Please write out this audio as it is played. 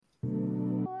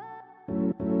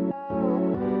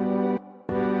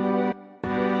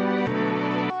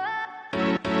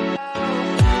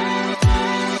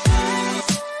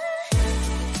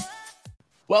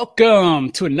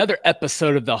Welcome to another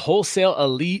episode of the Wholesale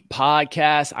Elite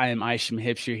Podcast. I am Isham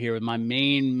Hipshire here with my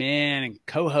main man and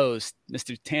co-host,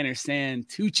 Mr. Tanner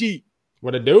Santucci.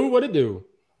 What it do? What it do?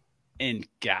 And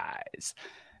guys,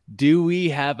 do we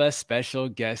have a special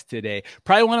guest today?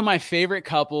 Probably one of my favorite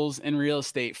couples in real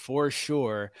estate for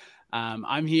sure.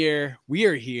 We are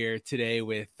here today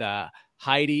with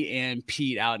Heidi and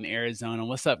Pete out in Arizona.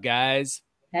 What's up, guys?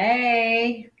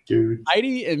 Hey. Dude.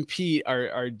 Heidi and Pete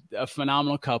are a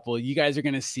phenomenal couple. You guys are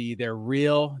going to see they're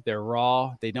real, they're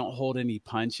raw, they don't hold any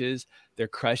punches, they're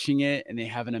crushing it, and they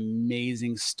have an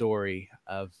amazing story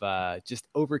of just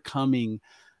overcoming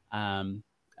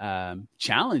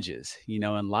challenges,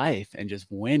 in life, and just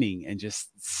winning and just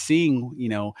seeing,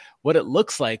 what it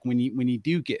looks like when you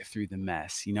do get through the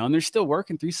mess, and they're still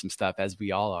working through some stuff as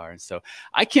we all are. And so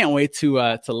I can't wait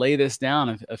to lay this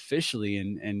down officially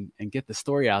and get the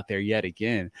story out there yet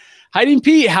again. Heidi and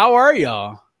Pete, how are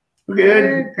y'all? We're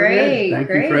good. Great. Thank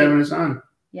you for having us on.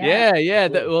 Yeah.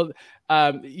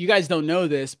 You guys don't know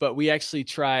this, but we actually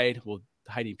tried,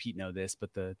 Heidi and Pete know this,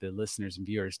 but the listeners and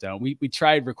viewers don't. We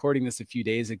tried recording this a few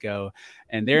days ago,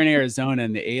 and they're in Arizona,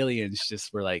 and the aliens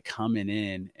just were like coming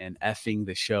in and effing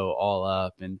the show all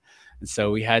up. And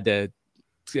so we had to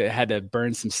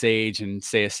burn some sage and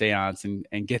say a seance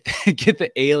and get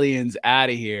the aliens out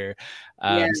of here. So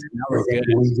now we're good.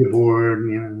 The Ouija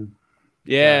board,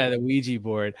 Yeah, the Ouija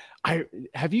board.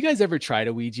 Have you guys ever tried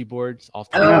a Ouija board?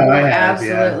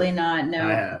 Absolutely not. No.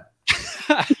 I have.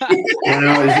 When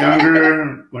I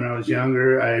was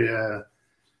younger,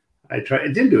 I tried.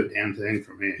 It didn't do a damn thing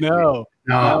for me. No.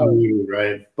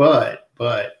 Right. But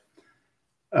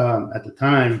at the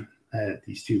time, I had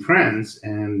these two friends,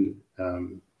 and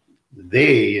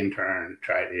they in turn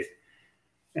tried it,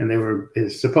 and it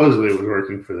supposedly was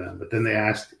working for them. But then they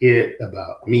asked it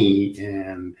about me,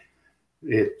 and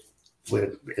it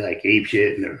went like ape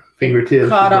shit, and their fingertips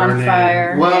caught on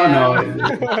fire. Well, no.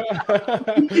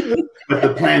 But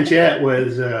the planchette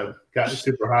was got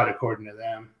super hot according to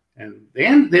them, and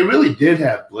they really did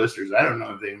have blisters. I don't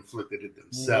know if they inflicted it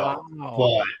themselves,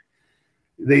 but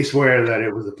they swear that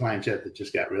it was the planchette that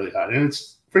just got really hot, and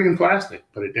it's freaking plastic,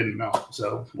 but it didn't melt.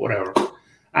 So whatever.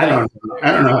 I don't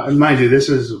know. Mind you, this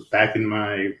is back in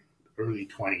my early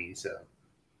 20s. So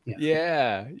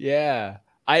yeah.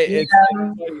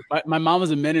 My mom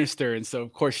was a minister, and so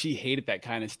of course she hated that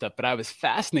kind of stuff, but I was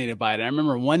fascinated by it. I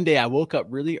remember one day I woke up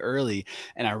really early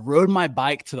and I rode my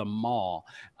bike to the mall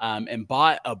and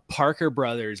bought a Parker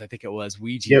Brothers, I think it was,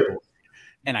 Ouija board.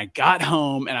 And I got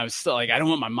home and I was still like, I don't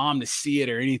want my mom to see it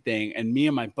or anything. And me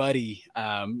and my buddy,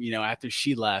 after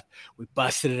she left, we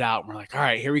busted it out and we're like, all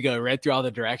right, here we go. Read through all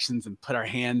the directions and put our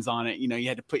hands on it. You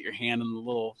had to put your hand on the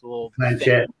little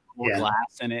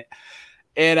glass in it.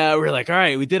 And we're like, all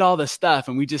right, we did all this stuff,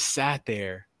 and we just sat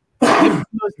there. It was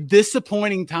the most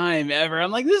disappointing time ever.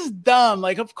 I'm like, this is dumb.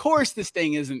 Like, of course this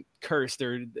thing isn't cursed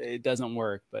or it doesn't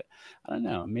work. But I don't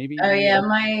know. Maybe. Oh, yeah.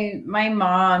 My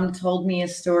mom told me a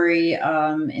story.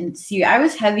 And see, I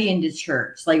was heavy into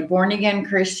church, like born again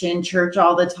Christian, church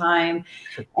all the time.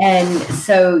 And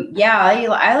so, yeah,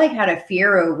 I like had a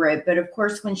fear over it. But of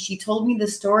course, when she told me the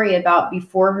story about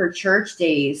before her church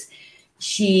days,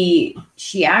 she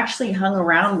actually hung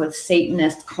around with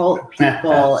Satanist cult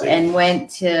people and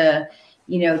went to,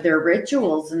 their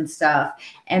rituals and stuff.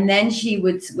 And then she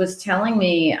was telling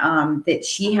me that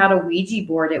she had a Ouija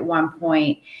board at one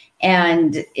point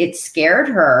and it scared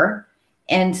her.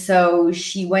 And so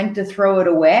she went to throw it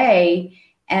away,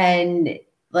 and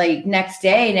like next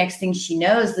thing she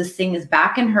knows, this thing is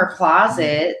back in her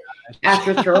closet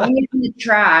after throwing it in the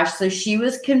trash. So she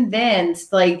was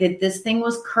convinced like that this thing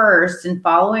was cursed and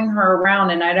following her around.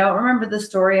 And I don't remember the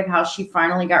story of how she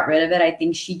finally got rid of it. I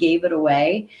think she gave it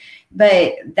away.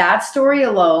 But that story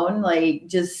alone, like,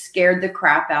 just scared the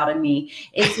crap out of me.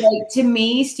 It's like, to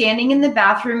me, standing in the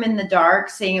bathroom in the dark,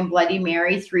 saying a Bloody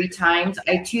Mary 3 times,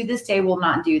 I to this day will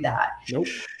not do that. Nope.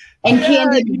 And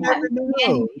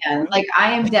Candyman, like,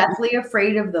 I am deathly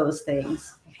afraid of those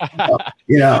things.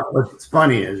 What's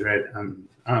funny is, right,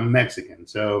 I'm Mexican,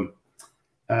 so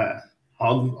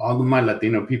all of my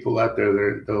Latino people out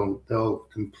there, they'll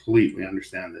completely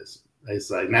understand this.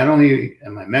 It's like, not only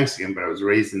am I Mexican, but I was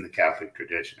raised in the Catholic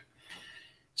tradition.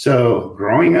 So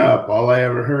growing up, all I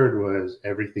ever heard was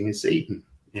everything is Satan,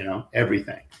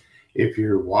 everything. If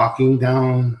you're walking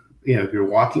down, if you're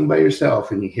walking by yourself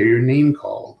and you hear your name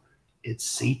called, it's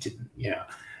Satan,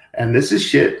 And this is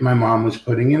shit my mom was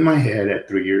putting in my head at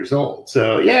 3 years old.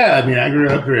 So, yeah, I grew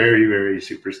up very, very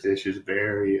superstitious,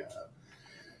 very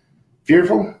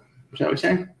fearful, shall we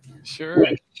say? Sure.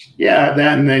 Yeah,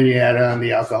 that, and then you had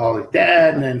the alcoholic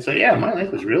dad, and then, so, yeah, my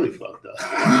life was really fucked up.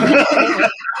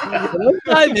 Let's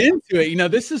dive into it. You know,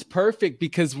 this is perfect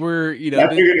because we're, you know, I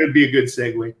figured it'd be a good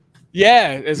segue.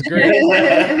 Yeah, it's great.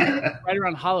 Right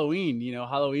around Halloween, you know,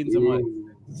 Halloween's in what,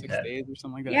 6 days or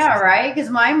something like that. Yeah, right. Because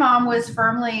my mom was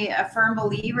firmly a firm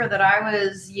believer that I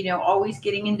was, you know, always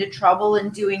getting into trouble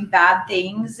and doing bad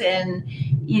things and,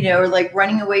 you know, like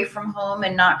running away from home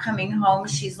and not coming home.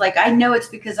 She's like, I know it's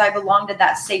because I belong to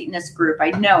that Satanist group.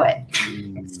 I know it.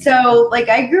 So like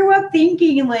I grew up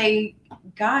thinking like,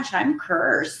 gosh, I'm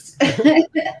cursed.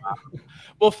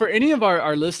 Well, for any of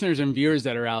our listeners and viewers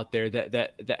that are out there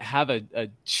that have a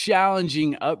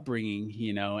challenging upbringing,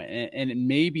 you know, and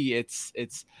maybe it's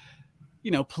you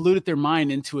know, polluted their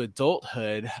mind into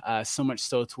adulthood, so much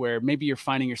so to where maybe you're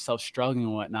finding yourself struggling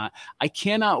and whatnot. I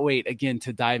cannot wait again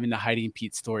to dive into Heidi and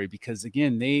Pete's story because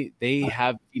again, they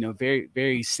have, you know, very,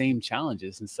 very same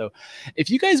challenges. And so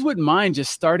if you guys wouldn't mind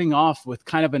just starting off with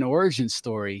kind of an origin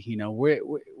story, you know,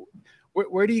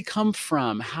 where do you come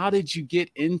from? How did you get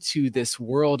into this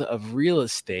world of real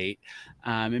estate?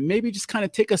 And maybe just kind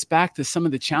of take us back to some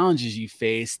of the challenges you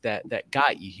faced that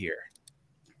got you here.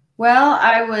 Well,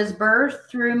 I was birthed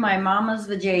through my mama's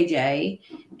vajayjay,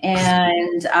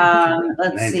 and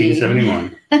let's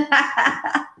 1971.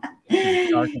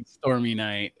 Dark and stormy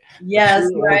night. Yes,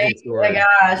 right. Oh my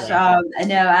gosh.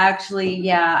 No, actually,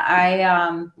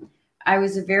 yeah, I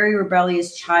was a very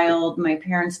rebellious child. My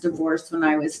parents divorced when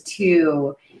I was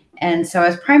 2. And so I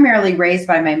was primarily raised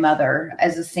by my mother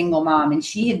as a single mom, and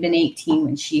she had been 18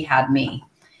 when she had me.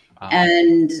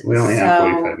 And we only have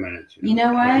 45 minutes. You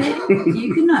know what?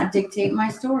 You cannot dictate my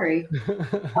story.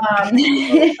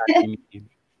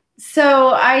 So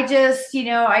I just, you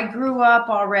know, I grew up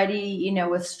already, you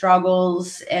know, with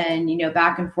struggles and, you know,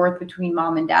 back and forth between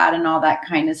mom and dad and all that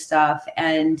kind of stuff.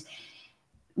 And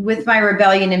with my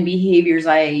rebellion and behaviors,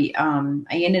 I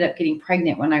ended up getting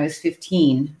pregnant when I was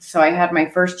 15. So I had my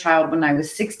first child when I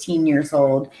was 16 years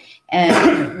old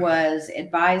and was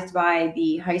advised by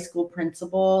the high school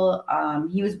principal.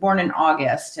 He was born in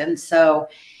August. And so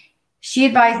she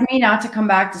advised me not to come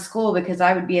back to school because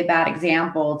I would be a bad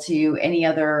example to any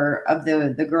other of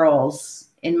the girls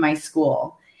in my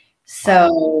school.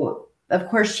 So of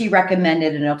course she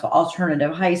recommended an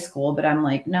alternative high school, but I'm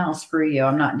like, no, screw you.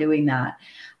 I'm not doing that.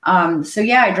 So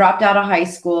yeah, I dropped out of high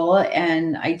school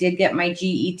and I did get my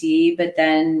GED, but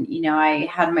then, you know, I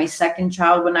had my second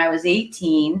child when I was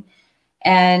 18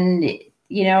 and,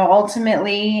 you know,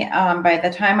 ultimately, by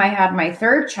the time I had my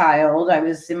third child, I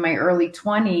was in my early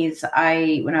 20s.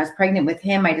 When I was pregnant with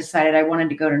him, I decided I wanted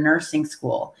to go to nursing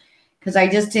school because I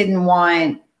just didn't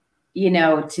want, you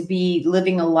know, to be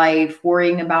living a life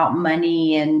worrying about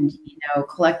money and, you know,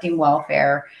 collecting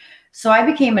welfare. So I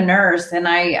became a nurse and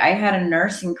I had a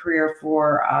nursing career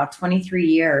for 23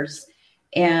 years.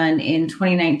 And in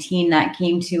 2019, that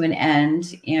came to an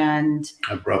end and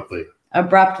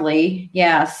abruptly.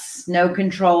 Yes. No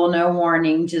control, no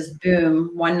warning, just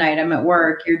boom. One night I'm at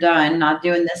work, you're done, not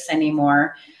doing this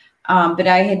anymore. But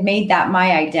I had made that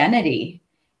my identity.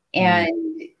 And,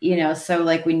 you know, so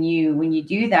like when you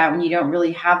do that, when you don't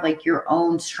really have like your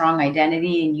own strong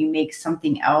identity and you make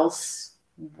something else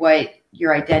what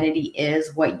your identity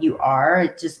is, what you are,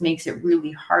 it just makes it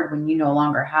really hard when you no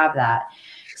longer have that.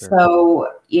 Sure. So,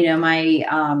 you know, my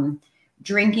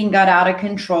drinking got out of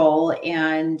control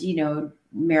and, you know,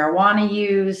 marijuana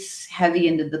use heavy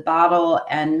into the bottle.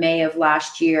 And May of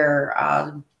last year,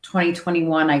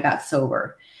 2021, I got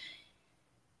sober.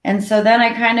 And so then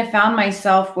I kind of found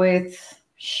myself with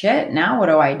shit. Now what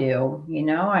do I do? You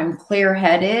know, I'm clear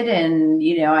headed and,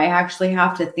 you know, I actually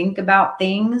have to think about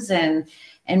things. And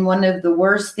one of the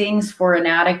worst things for an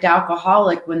addict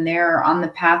alcoholic when they're on the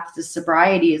path to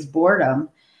sobriety is boredom.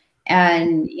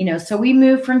 And, you know, so we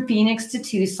moved from Phoenix to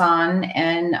Tucson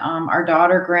and our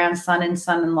daughter, grandson, and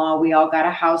son-in-law, we all got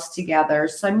a house together.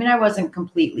 So, I mean, I wasn't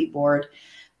completely bored,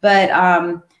 but,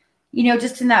 you know,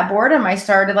 just in that boredom, I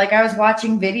started, like, I was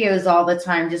watching videos all the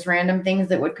time, just random things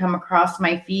that would come across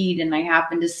my feed. And I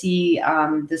happened to see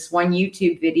this one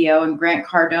YouTube video and Grant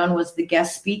Cardone was the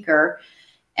guest speaker.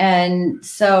 And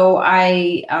so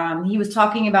he was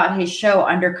talking about his show,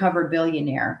 Undercover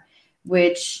Billionaire,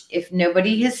 which if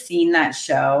nobody has seen that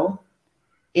show,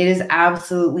 it is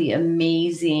absolutely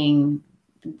amazing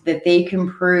that they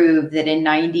can prove that in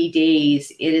 90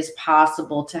 days, it is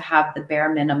possible to have the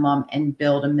bare minimum and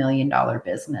build $1 million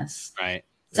business. Right.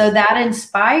 So that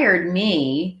inspired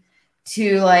me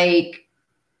to like,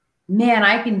 man,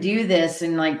 I can do this.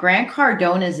 And like Grant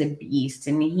Cardone is a beast.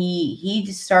 And he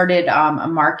just started a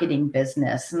marketing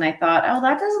business. And I thought, oh,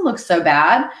 that doesn't look so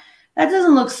bad. That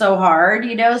doesn't look so hard,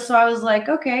 you know? So I was like,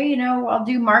 okay, you know, I'll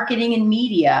do marketing and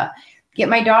media. get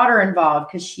my daughter involved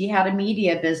because she had a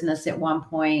media business at one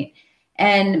point.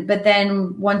 But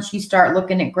then once you start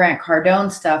looking at Grant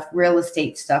Cardone stuff, real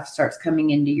estate stuff starts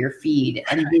coming into your feed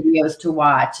and videos to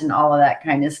watch and all of that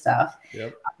kind of stuff.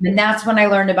 Yep. And that's when I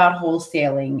learned about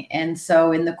wholesaling. And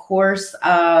so in the course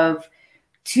of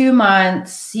 2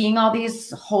 months, seeing all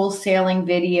these wholesaling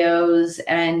videos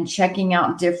and checking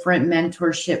out different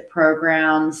mentorship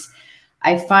programs,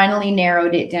 I finally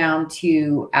narrowed it down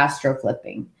to astro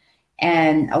flipping.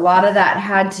 And a lot of that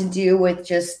had to do with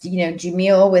just,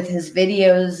 Jamil with his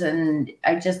videos. And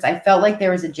I felt like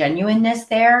there was a genuineness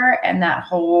there and that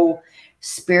whole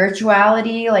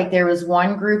spirituality. Like there was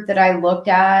one group that I looked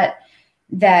at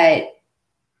that,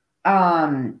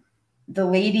 the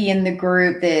lady in the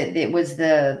group that was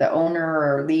the owner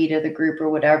or lead of the group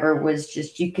or whatever was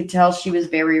just, you could tell she was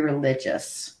very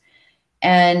religious.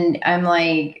 And I'm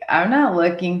like, I'm not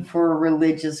looking for a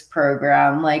religious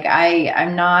program. Like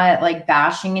I'm not like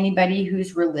bashing anybody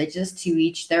who's religious, to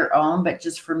each their own, but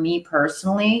just for me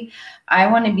personally, I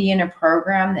want to be in a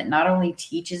program that not only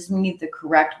teaches me the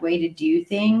correct way to do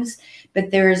things, but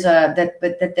there's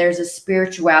a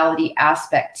spirituality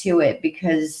aspect to it.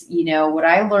 Because, what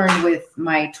I learned with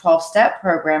my 12-step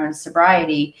program in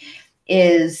sobriety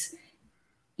is,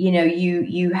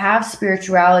 you have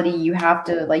spirituality, you have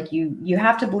to you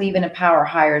have to believe in a power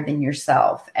higher than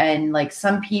yourself. And like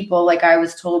some people, like I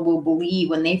was told, will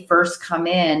believe when they first come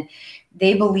in,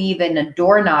 they believe in a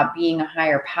doorknob being a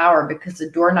higher power because the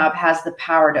doorknob has the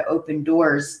power to open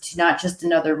doors to not just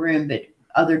another room, but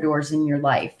other doors in your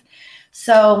life.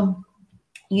 So,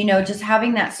 just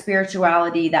having that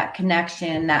spirituality, that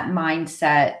connection, that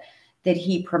mindset that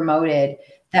he promoted,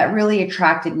 that really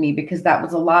attracted me because that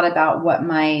was a lot about what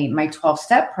my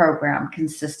 12-step program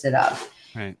consisted of.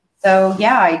 Right. So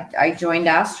yeah, I joined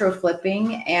astro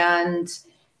flipping and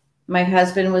my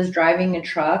husband was driving a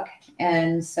truck.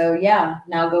 And so, yeah,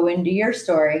 now go into your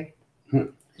story.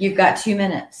 You've got 2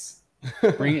 minutes.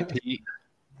 Bring it, Pete.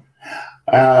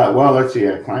 Well, let's see.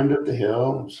 I climbed up the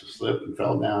hill, slipped and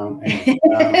fell down. And,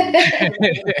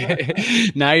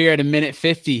 now you're at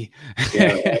 1:50.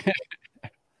 Yeah.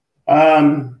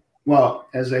 Well,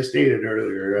 as I stated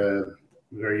earlier,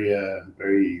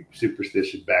 very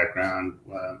superstitious background,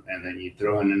 and then you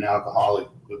throw in an alcoholic,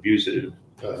 abusive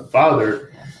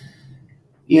father,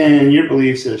 in your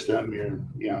belief system, you're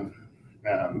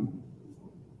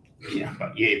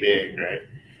about yay big, right?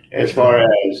 As far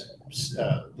as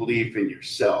belief in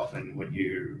yourself and what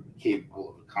you're capable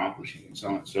of accomplishing, and so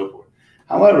on and so forth.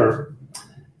 However,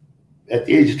 at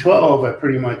the age of 12, I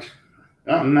pretty much.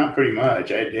 Not pretty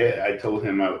much. I did. I told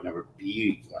him I would never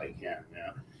be like him.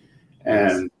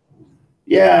 And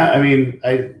yeah, I mean,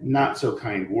 not so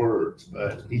kind words,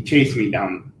 but he chased me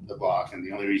down the block, and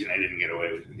the only reason I didn't get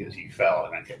away was because he fell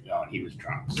and I kept going. He was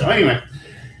drunk. So anyway,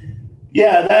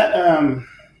 yeah,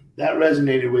 that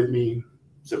resonated with me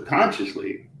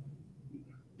subconsciously.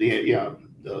 The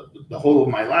whole of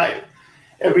my life.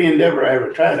 Every endeavor I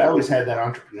ever tried, I always had that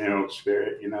entrepreneurial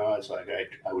spirit. It's like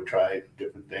I would try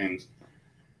different things.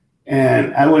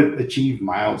 And I would achieve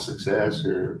mild success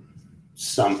or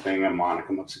something, a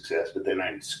monicum of success, but then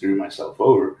I'd screw myself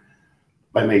over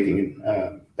by making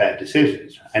bad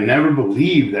decisions. I never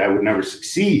believed that I would never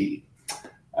succeed.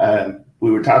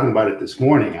 We were talking about it this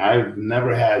morning. I've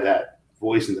never had that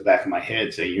voice in the back of my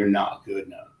head saying, you're not good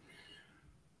enough.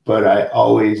 But I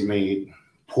always made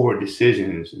poor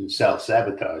decisions and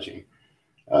self-sabotaging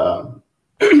on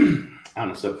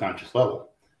a subconscious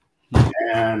level.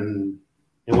 And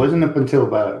it wasn't up until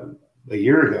about a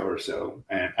year ago or so,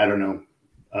 and I don't know,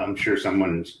 I'm sure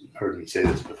someone's heard me say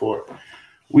this before.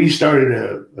 We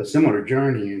started a similar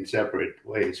journey in separate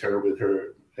ways, her with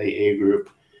her AA group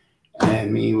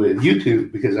and me with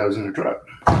YouTube because I was in a truck.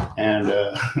 And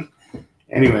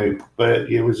anyway, but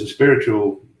it was a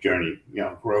spiritual journey,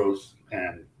 growth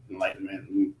and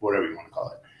enlightenment, whatever you want to call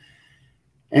it.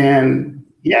 And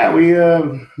yeah, we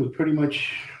pretty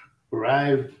much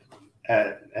arrived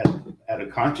at a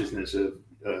consciousness of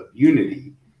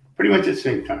unity pretty much at the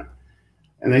same time.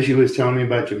 And then she was telling me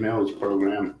about Jamil's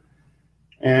program,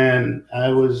 and I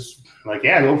was like,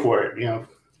 yeah, go for it.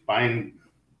 Fine.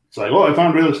 It's like, oh, I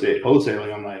found real estate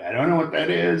wholesaling. I'm like, I don't know what that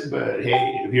is, but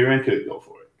hey, if you're into it, go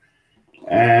for it.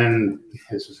 And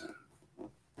this was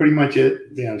pretty much it.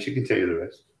 She can tell you the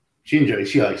rest.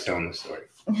 She likes telling the story.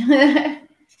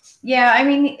 Yeah, I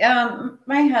mean,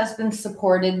 my husband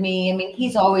supported me. I mean,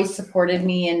 he's always supported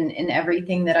me in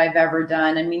everything that I've ever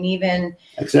done. I mean, even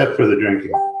except for the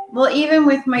drinking. Well, even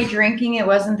with my drinking, it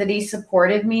wasn't that he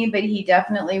supported me, but he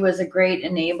definitely was a great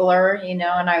enabler, you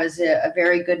know, and I was a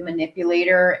very good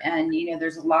manipulator. And, you know,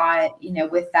 there's a lot, you know,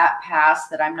 with that past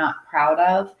that I'm not proud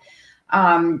of.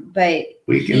 But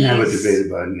we can have a debate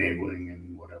about enabling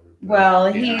and whatever.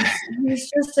 Well,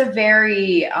 he's just a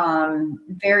very,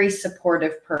 very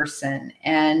supportive person.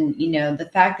 And, you know, the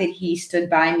fact that he stood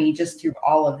by me just through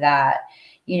all of that,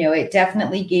 you know, it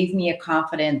definitely gave me a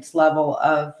confidence level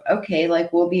of, okay,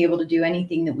 like we'll be able to do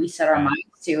anything that we set our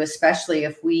minds to, especially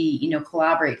if we, you know,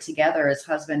 collaborate together as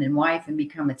husband and wife and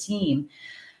become a team.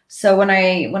 So when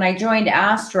I joined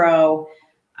Astro,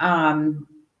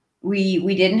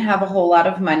 we didn't have a whole lot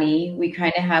of money. We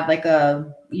kind of had like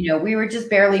you know, we were just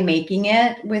barely making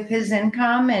it with his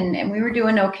income, and we were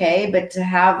doing okay. But to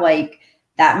have like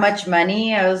that much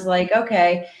money, I was like,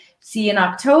 okay. See, in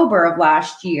October of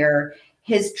last year,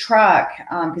 his truck,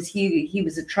 because he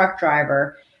was a truck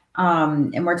driver,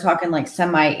 and we're talking like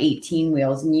semi 18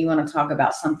 wheels, and you want to talk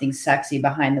about something sexy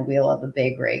behind the wheel of a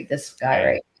big rig, this guy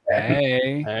right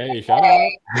here. Hey, shut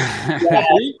up.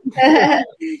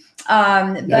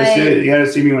 But you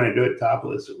gotta see me when I do it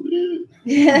topless.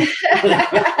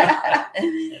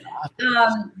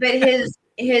 But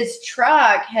his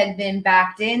truck had been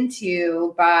backed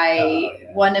into by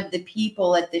one of the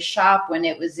people at the shop when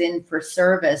it was in for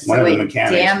service. One so of the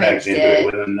mechanics backed into it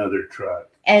with another truck.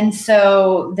 And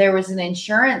so there was an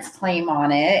insurance claim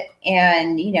on it,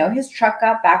 and, you know, his truck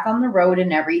got back on the road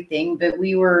and everything, but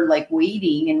we were like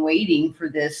waiting for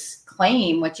this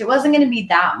claim, which it wasn't going to be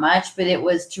that much, but it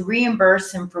was to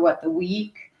reimburse him for what the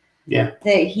week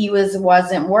that he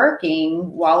wasn't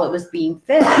working while it was being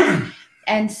fixed.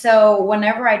 And so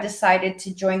whenever I decided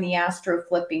to join the Astro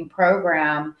flipping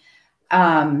program,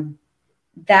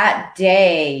 that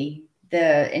day,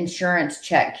 the insurance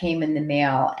check came in the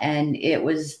mail, and it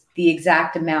was the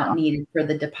exact amount needed for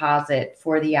the deposit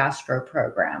for the Astro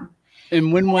program.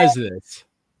 And when was this?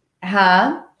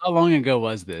 Huh? How long ago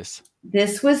was this?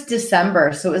 This was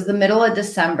December. So it was the middle of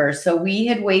December. So we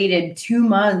had waited 2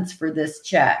 months for this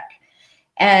check.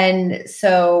 And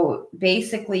so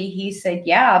basically he said,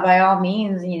 yeah, by all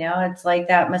means, you know, it's like,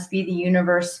 that must be the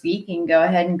universe speaking. Go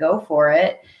ahead and go for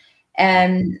it.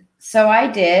 And so I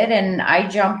did, and I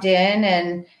jumped in,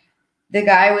 and the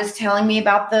guy was telling me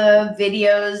about the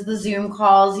videos, the Zoom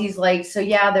calls. He's like, so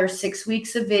yeah, there's 6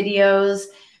 weeks of videos,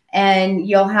 and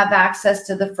you'll have access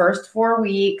to the first 4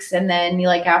 weeks. And then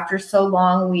like after so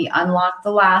long, we unlock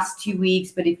the last 2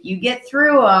 weeks. But if you get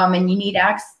through them and you need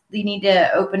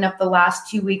to open up the last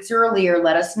 2 weeks earlier,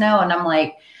 let us know. And I'm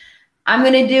like, I'm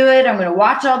going to do it. I'm going to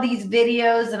watch all these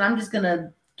videos, and I'm just going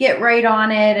to get right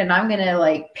on it. And I'm going to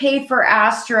like pay for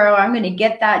Astro. I'm going to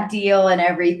get that deal and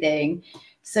everything.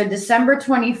 So December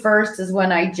 21st is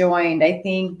when I joined. I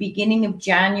think beginning of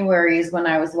January is when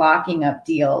I was locking up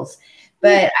deals.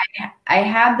 But I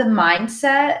had the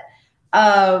mindset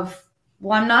of,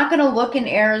 well, I'm not going to look in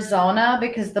Arizona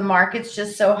because the market's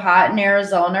just so hot in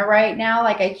Arizona right now.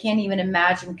 Like, I can't even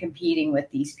imagine competing with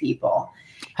these people.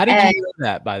 How did you know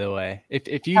that, by the way?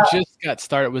 If you just got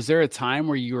started, was there a time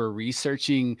where you were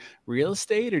researching real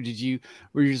estate, or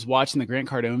were you just watching the Grant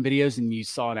Cardone videos and you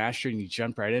saw an Astro and you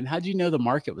jumped right in? How did you know the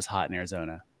market was hot in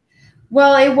Arizona?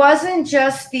 Well, it wasn't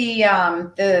just the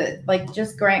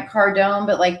just Grant Cardone,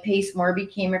 but like Pace Morby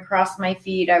came across my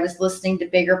feed. I was listening to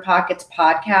Bigger Pockets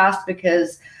podcast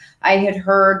because I had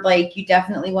heard like you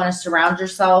definitely want to surround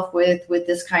yourself with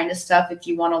this kind of stuff if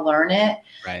you want to learn it.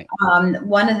 Right.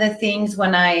 One of the things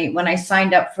when I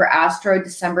signed up for Astro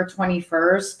December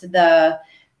 21st,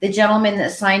 the gentleman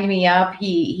that signed me up,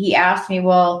 he asked me,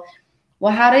 well,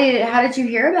 how did you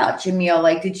hear about Jamil?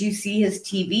 Like, did you see his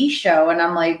TV show? And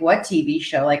I'm like, what TV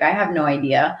show? Like, I have no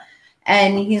idea.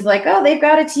 And he's like, oh, they've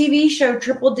got a TV show,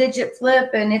 Triple Digit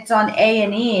Flip, and it's on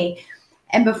A&E.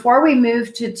 And before we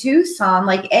moved to Tucson,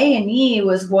 like A&E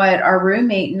was what our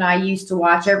roommate and I used to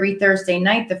watch every Thursday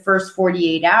night, the first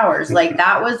 48 hours. Like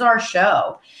that was our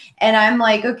show. And I'm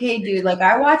like, okay, dude, like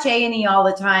I watch A&E all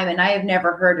the time and I have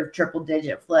never heard of Triple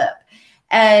Digit Flip.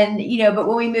 And, you know, but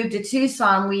when we moved to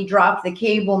Tucson, we dropped the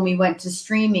cable and we went to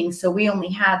streaming. So we only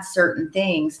had certain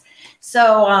things.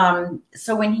 So,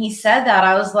 so when he said that,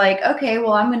 I was like, okay,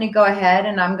 well, I'm going to go ahead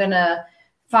and I'm going to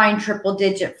find Triple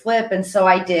Digit Flip. And so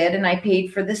I did, and I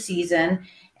paid for the season.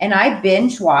 And I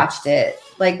binge watched it.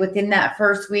 Like within that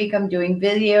first week, I'm doing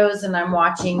videos and I'm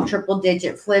watching Triple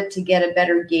Digit Flip to get a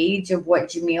better gauge of what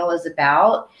Jamil is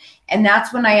about. And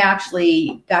that's when I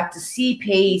actually got to see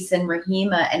Pace and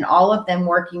Rahima and all of them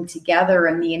working together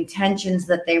and the intentions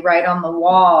that they write on the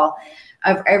wall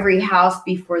of every house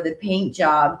before the paint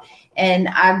job. And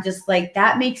I'm just like,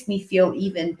 that makes me feel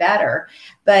even better.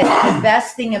 But the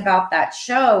best thing about that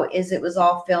show is it was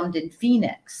all filmed in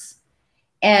Phoenix.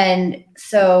 And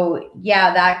so,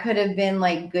 yeah, that could have been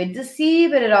like good to see,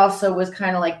 but it also was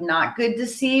kind of like not good to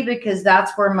see because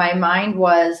that's where my mind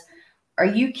was. Are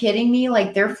you kidding me?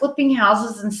 Like they're flipping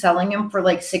houses and selling them for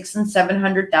like 600,000 and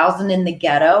 700,000 in the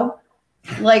ghetto.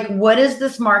 Like, what is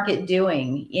this market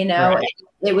doing? You know, Right.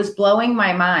 it was blowing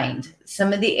my mind.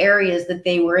 Some of the areas that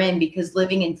they were in, because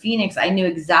living in Phoenix, I knew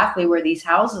exactly where these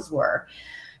houses were.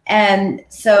 And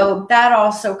so that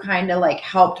also kind of like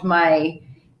helped my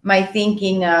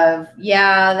thinking of,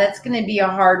 yeah, that's going to be a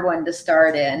hard one to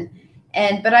start in.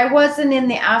 But I wasn't in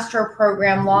the Astro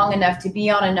program long enough to be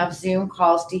on enough Zoom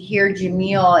calls to hear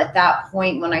Jamil at that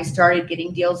point when I started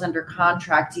getting deals under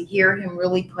contract, to hear him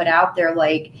really put out there,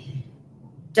 like,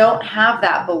 don't have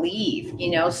that belief, you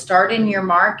know, start in your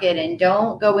market and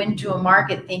don't go into a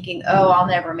market thinking, oh, I'll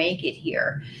never make it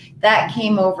here. That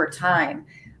came over time.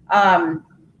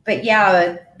 But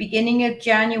yeah, beginning of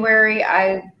January,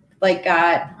 I like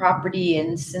got property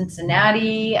in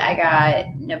Cincinnati. I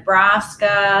got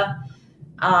Nebraska,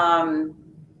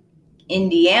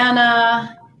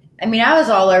 Indiana. I mean, I was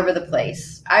all over the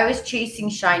place. I was chasing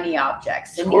shiny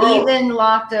objects and even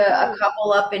locked a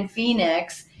couple up in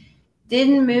Phoenix,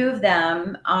 didn't move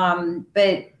them.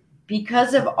 But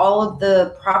because of all of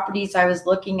the properties I was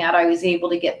looking at, I was able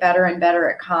to get better and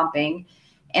better at comping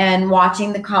and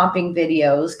watching the comping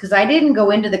videos, because I didn't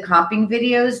go into the comping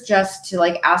videos just to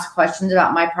like ask questions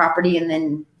about my property and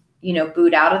then, you know,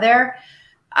 boot out of there.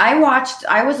 I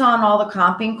was on all the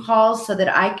comping calls so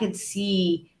that I could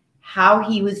see how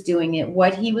he was doing it,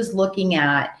 what he was looking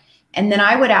at. And then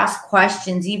I would ask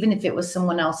questions, even if it was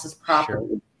someone else's property.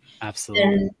 Sure. Absolutely.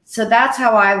 And so that's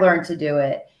how I learned to do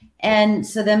it. And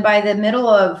so then by the middle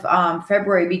of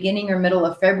February, beginning or middle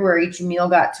of February, Jamil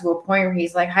got to a point where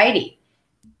he's like, Heidi,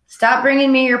 stop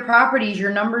bringing me your properties.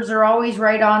 Your numbers are always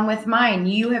right on with mine.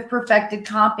 You have perfected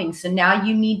comping. So now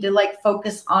you need to like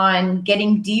focus on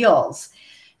getting deals.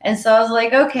 And so I was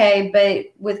like, okay, but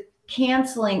with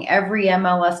canceling every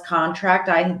MLS contract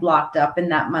I had locked up in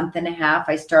that month and a half,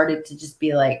 I started to just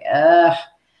be like,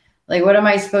 like, what am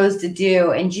I supposed to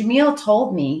do? And Jamil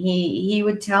told me, he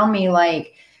would tell me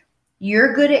like,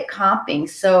 you're good at comping.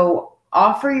 So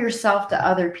offer yourself to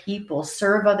other people,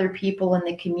 serve other people in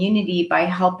the community by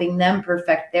helping them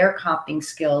perfect their comping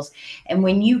skills. And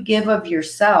when you give of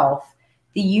yourself,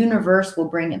 the universe will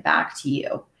bring it back to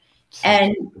you.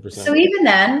 And 100%. So even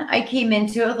then I came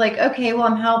into it like, okay, well,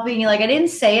 I'm helping. Like, I didn't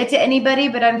say it to anybody,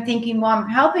 but I'm thinking, well, I'm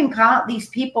helping these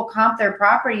people comp their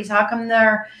properties. How come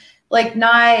they're like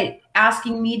not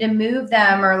asking me to move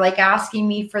them or like asking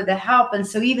me for the help? And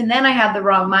so even then I had the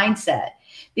wrong mindset,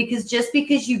 because just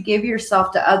because you give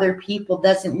yourself to other people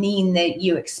doesn't mean that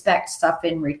you expect stuff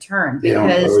in return.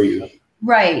 Because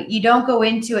right, you don't go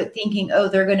into it thinking, oh,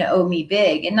 they're going to owe me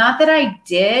big. And not that I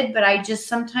did, but I just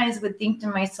sometimes would think to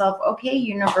myself, okay,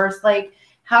 universe, like,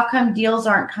 how come deals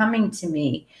aren't coming to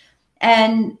me?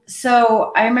 And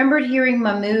so I remembered hearing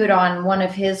Mahmoud on one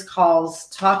of his calls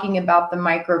talking about the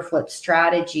microflip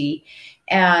strategy,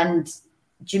 and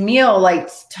Jamil like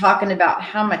talking about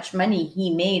how much money he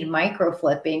made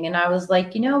microflipping. And I was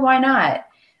like, you know, why not?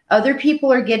 Other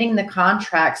people are getting the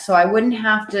contract, so I wouldn't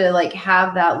have to like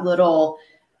have that little,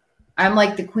 I'm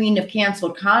like the queen of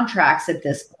canceled contracts at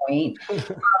this point.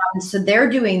 So they're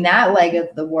doing that leg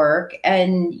of the work.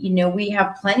 And, you know, we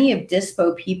have plenty of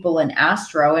dispo people in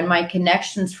Astro and my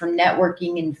connections from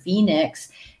networking in Phoenix.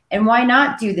 And why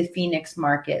not do the Phoenix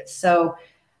market? So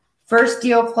first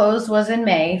deal closed was in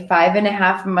May,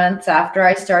 5.5 months after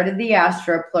I started the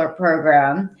Astro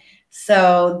program.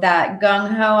 So that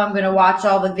gung-ho, I'm going to watch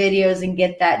all the videos and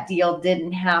get that deal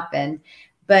didn't happen.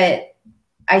 But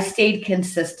I stayed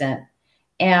consistent.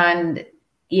 And,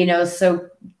 you know, so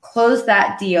closed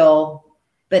that deal.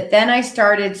 But then I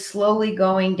started slowly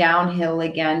going downhill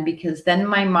again, because then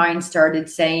my mind started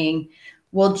saying,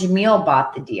 well, Jamil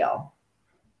bought the deal.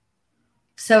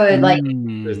 So it like,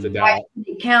 There's the why doubt.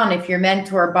 did it count if your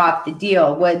mentor bought the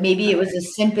deal? What, maybe it was a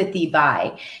sympathy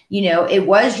buy. You know, it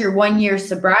was your 1 year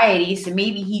sobriety, so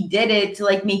maybe he did it to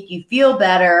like make you feel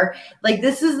better. Like,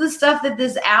 this is the stuff that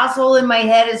this asshole in my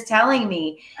head is telling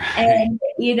me. And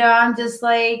you know, I'm just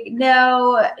like,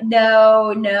 no,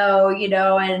 you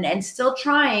know, and still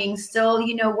trying, still,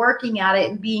 you know, working at it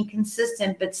and being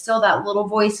consistent, but still that little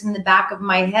voice in the back of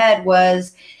my head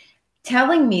was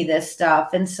telling me this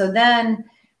stuff. And so then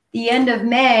the end of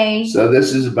May. So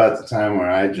this is about the time where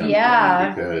I jumped Yeah.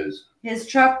 in because His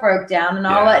truck broke down, and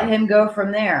I'll let him go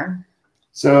from there.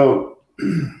 So,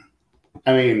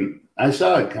 I mean, I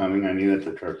saw it coming. I knew that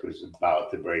the truck was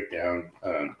about to break down.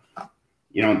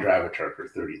 You don't drive a truck for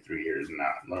 33 years and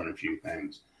not learn a few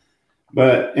things.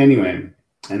 But anyway,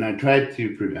 and I tried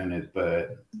to prevent it,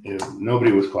 but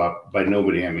nobody was cooperative. By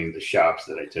nobody, I mean the shops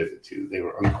that I took it to. They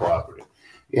were uncooperative.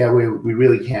 Yeah, we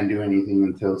really can't do anything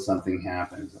until something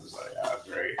happens. I was like, oh,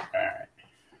 great. All right.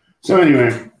 So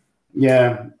anyway,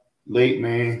 yeah, late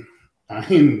May, I'm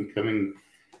heading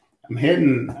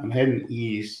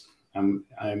east. I'm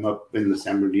up in the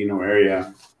San Bernardino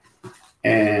area,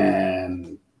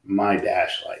 and my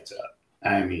dash lights up.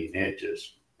 I mean,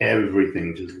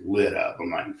 everything just lit up. I'm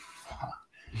like,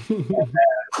 fuck.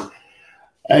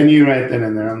 I knew right then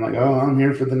and there. I'm like, oh, I'm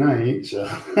here for the night. So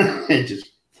I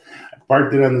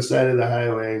parked it on the side of the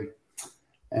highway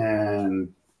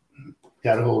and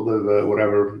got a hold of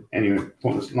whatever. Anyway,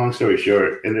 long story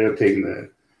short, ended up taking the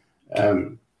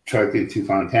truck into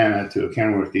Fontana to a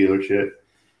Kenworth dealership,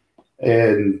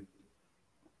 and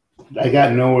I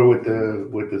got nowhere with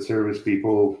the service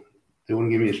people. They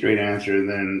wouldn't give me a straight answer, and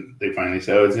then they finally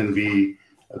said, "Oh, it's going to be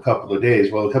a couple of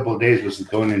days." Well, a couple of days was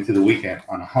going into the weekend,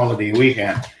 on a holiday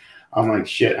weekend. I'm like,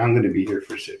 shit, I'm going to be here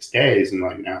for 6 days. I'm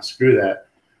like, nah, screw that.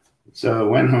 So I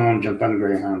went home, jumped on a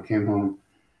Greyhound, came home.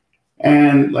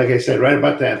 And like I said, right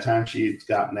about that time, she'd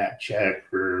gotten that check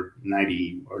for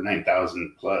 $90,000 or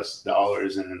 $9,000 plus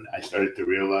dollars. And I started to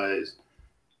realize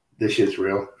this shit's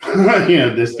real. You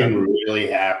know, this can really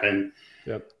happen.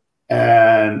 Yep.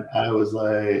 And I was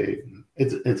like,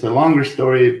 it's a longer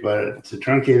story, but to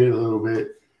truncate it a little bit,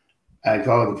 I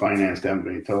called the finance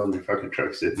company, told them your fucking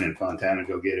truck's sitting in Fontana,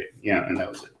 go get it. Yeah, and that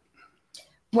was it.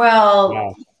 Well,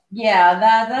 Wow. yeah,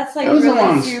 that's like That was really a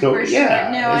long super story. short.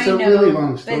 Yeah, No, it's I a know, really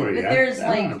long story. But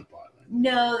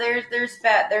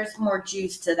there's more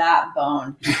juice to that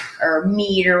bone or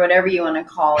meat or whatever you want to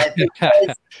call it.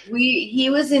 Because he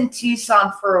was in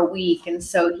Tucson for a week, and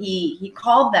so he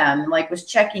called them, like was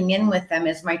checking in with them,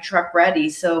 is my truck ready?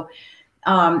 So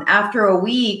after a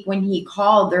week, when he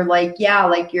called, they're like, yeah,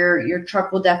 like your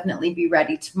truck will definitely be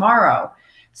ready tomorrow.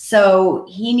 So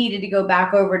he needed to go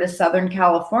back over to Southern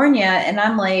California. And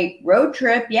I'm like, road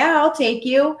trip. Yeah, I'll take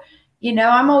you. You know,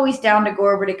 I'm always down to go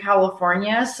over to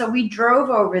California. So we drove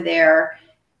over there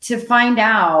to find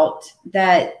out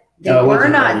that they were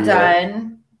not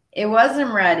done. It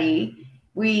wasn't ready.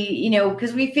 We, you know,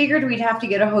 because we figured we'd have to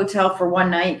get a hotel for one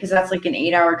night because that's like an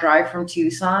 8-hour drive from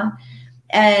Tucson.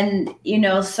 And, you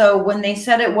know, so when they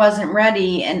said it wasn't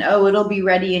ready and, oh, it'll be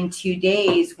ready in 2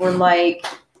 days, we're like,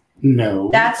 no,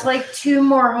 that's like 2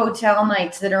 more hotel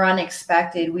nights that are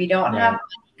unexpected. We don't have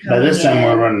money by this time in.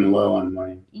 we're running low on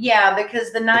money. Yeah,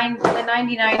 because the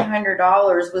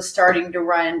 $9,900 was starting to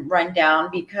run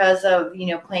down because of, you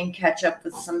know, playing catch up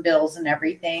with some bills and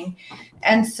everything.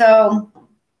 And so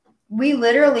we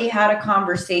literally had a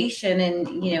conversation,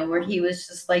 and, you know, where he was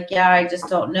just like, yeah, I just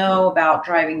don't know about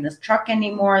driving this truck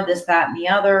anymore, this, that, and the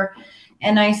other.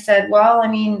 And I said, well, I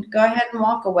mean, go ahead and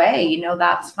walk away. You know,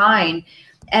 that's fine.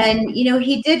 And, you know,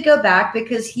 he did go back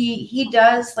because he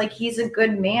does, like, he's a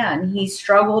good man. He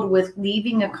struggled with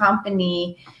leaving a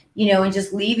company, you know, and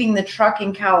just leaving the truck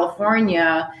in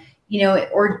California, you know,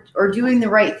 or doing the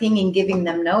right thing and giving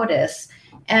them notice.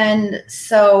 And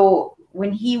so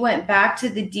when he went back to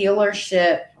the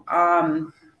dealership, a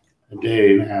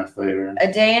day and a half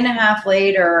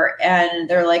later, and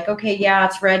they're like, okay, yeah,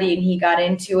 it's ready. And he got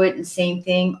into it, and same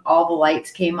thing, all the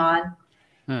lights came on.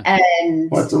 And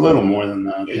well, it's a little more than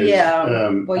that.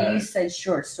 Yeah. Well, you said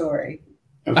short story.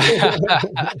 Okay. But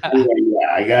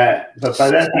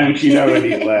by that time she'd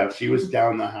already left. She was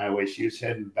down the highway. She was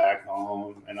heading back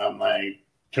home, and I'm like,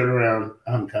 turn around,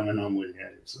 I'm coming home with you.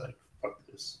 It's like, fuck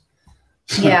this.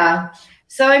 Yeah.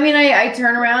 So, I mean, I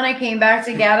turned around, I came back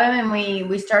to get him, and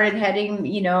we started heading,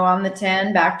 you know, on the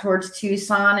 10 back towards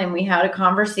Tucson, and we had a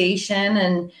conversation,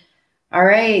 and all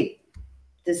right,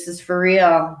 this is for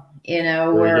real. You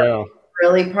know, we're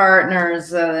really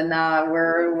partners, and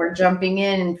we're jumping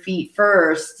in feet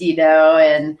first, you know.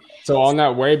 And so on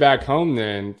that way back home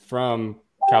then from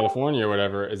California or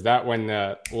whatever, is that when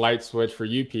the light switch for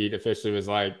you, Pete, officially was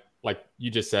like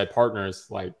you just said, partners,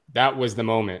 like that was the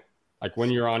moment, like when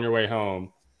you're on your way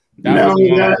home, that was the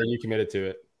moment where you committed to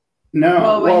it.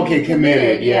 No, well, okay,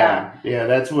 committed. Yeah.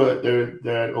 That's what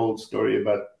that old story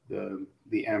about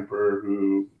the emperor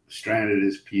who stranded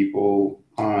his people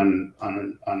on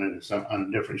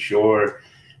a different shore,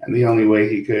 and the only way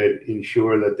he could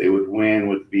ensure that they would win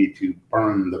would be to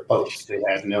burn the boats. They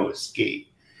had no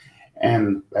escape,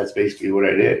 and that's basically what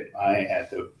I did. I had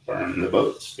to burn the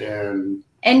boats,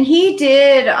 and he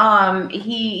did.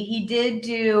 He did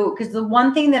do, because the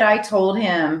one thing that I told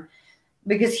him,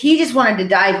 because he just wanted to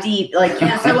dive deep, like,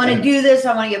 yes, I want to do this.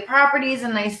 I want to get properties.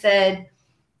 And I said,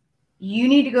 you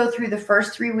need to go through the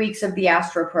first 3 weeks of the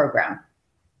Astro program.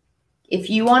 If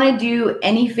you want to do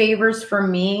any favors for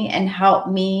me and help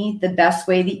me the best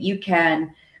way that you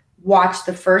can, watch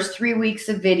the first 3 weeks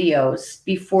of videos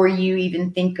before you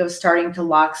even think of starting to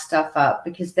lock stuff up,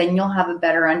 because then you'll have a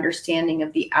better understanding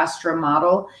of the Astro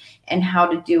model and how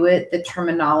to do it, the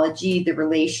terminology, the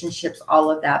relationships, all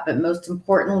of that. But most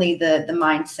importantly, the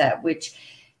mindset, which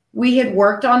we had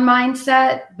worked on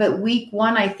mindset, but week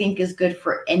 1, I think, is good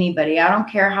for anybody. I don't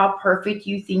care how perfect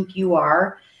you think you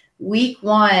are. Week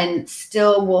 1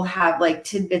 still will have like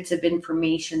tidbits of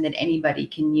information that anybody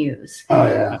can use. Oh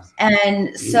yeah.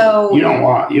 And so you don't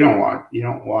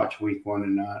watch week 1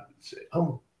 and not say,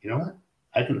 oh, you know what?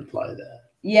 I can apply that.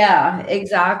 Yeah,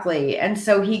 exactly. And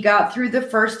so he got through the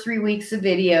first 3 weeks of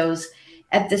videos.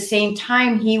 At the same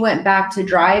time, he went back to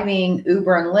driving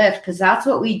Uber and Lyft, because that's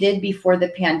what we did before the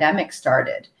pandemic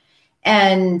started.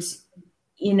 And,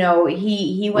 you know,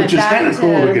 he went Which is back kind of to,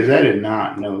 cool, because I did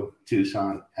not know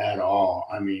Tucson at all.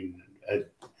 I mean,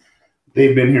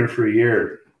 they've been here for a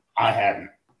year. I hadn't.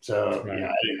 So, Right. yeah,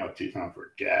 I didn't know Tucson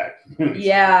for jack.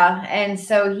 yeah. And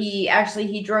so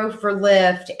he drove for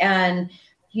Lyft, and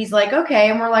he's like, okay.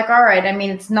 And we're like, all right. I mean,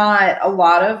 it's not a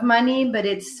lot of money, but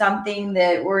it's something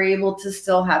that we're able to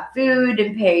still have food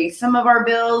and pay some of our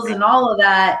bills and all of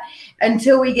that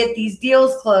until we get these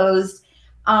deals closed.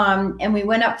 And we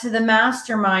went up to the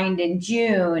mastermind in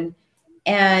June,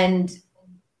 and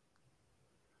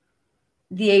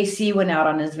the AC went out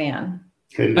on his van.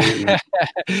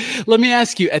 Let me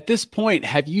ask you, at this point,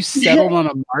 have you settled on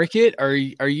a market, or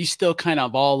are you still kind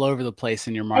of all over the place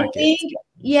in your market? I think,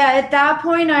 yeah, at that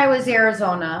point I was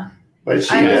Arizona. But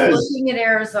I was looking at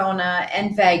Arizona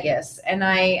and Vegas, and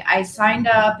I signed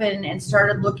up and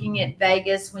started looking at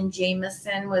Vegas when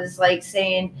Jameson was like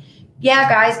saying, yeah,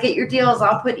 guys, get your deals.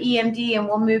 I'll put EMD and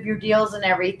we'll move your deals and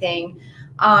everything.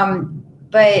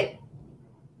 But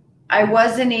I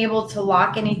wasn't able to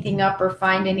lock anything up or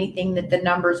find anything that the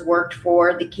numbers worked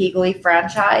for the Keegley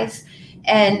franchise.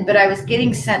 But I was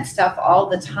getting sent stuff all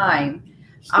the time.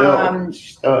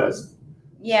 Still is.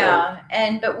 Yeah.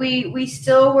 But we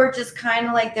still were just kind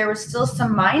of like, there was still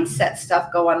some mindset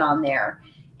stuff going on there,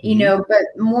 you know, but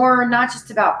more, not just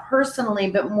about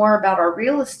personally, but more about our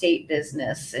real estate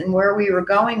business and where we were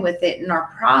going with it in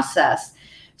our process.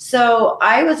 So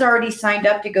I was already signed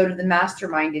up to go to the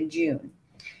mastermind in June.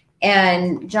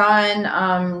 And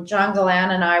John Galan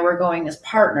and I were going as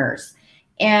partners,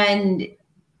 and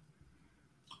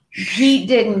Pete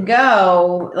didn't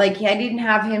go. Like, I didn't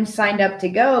have him signed up to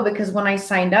go, because when I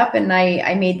signed up and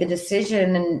I made the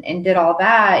decision and did all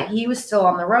that, he was still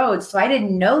on the road. So I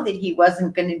didn't know that he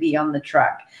wasn't going to be on the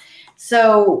truck.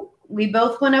 So we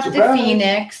both went up to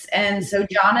Phoenix. And so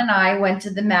John and I went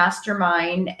to the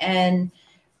mastermind, and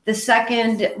the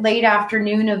second late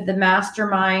afternoon of the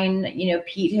mastermind, you know,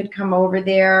 Pete had come over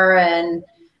there, and,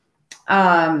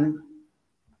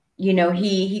 you know,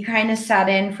 he kind of sat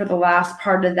in for the last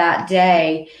part of that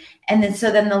day. And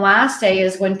then the last day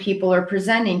is when people are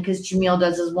presenting, because Jamil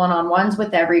does his one-on-ones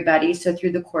with everybody. So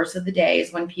through the course of the day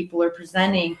is when people are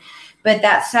presenting. But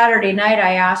that Saturday night,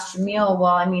 I asked Jamil, well,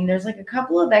 I mean, there's like a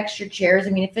couple of extra chairs.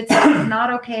 I mean, if it's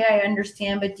not okay, I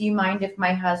understand. But do you mind if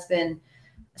my husband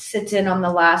sits in on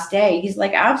the last day? He's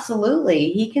like,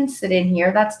 absolutely. He can sit in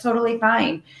here. That's totally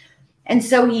fine. And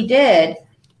so he did.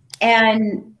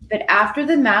 But after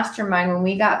the mastermind, when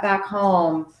we got back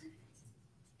home,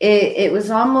 it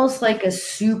was almost like a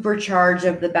supercharge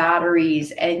of the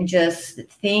batteries and just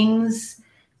things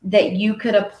that you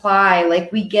could apply.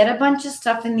 Like, we get a bunch of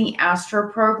stuff in the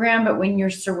Astro program, but when you're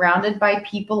surrounded by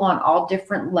people on all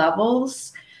different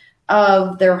levels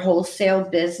of their wholesale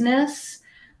business,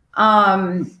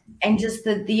 and just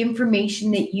the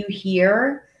information that you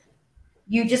hear,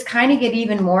 you just kind of get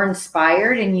even more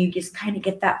inspired, and you just kind of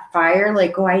get that fire,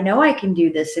 like, oh, I know I can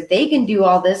do this. If they can do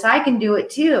all this, I can do it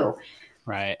too.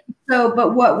 Right. So,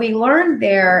 but what we learned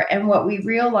there and what we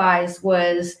realized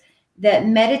was that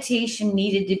meditation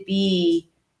needed to be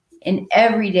an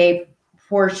everyday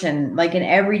portion, like an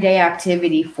everyday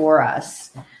activity for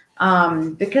us.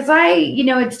 Because I,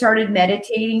 had started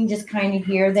meditating just kind of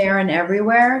here, there, and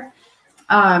everywhere.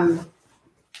 But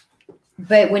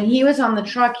when he was on the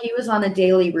truck, he was on a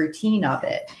daily routine of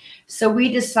it. So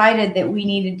we decided that we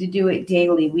needed to do it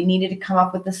daily. We needed to come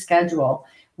up with a schedule.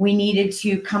 We needed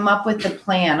to come up with a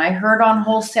plan. I heard on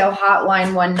Wholesale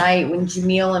Hotline one night when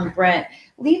Jamil and Brent,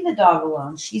 leave the dog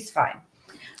alone. She's fine.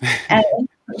 And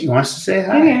she wants to say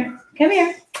hi. Come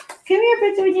here,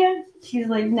 Petunia. She's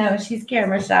like, no, she's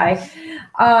camera shy.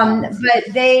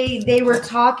 But they were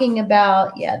talking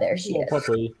about, there she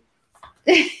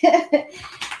is.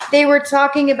 They were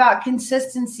talking about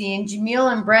consistency, and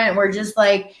Jamil and Brent were just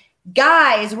like,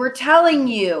 guys, we're telling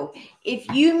you, if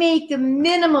you make the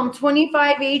minimum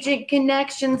 25 agent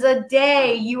connections a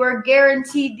day, you are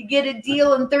guaranteed to get a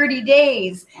deal in 30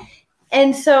 days.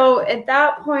 And so at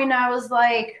that point, I was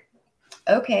like,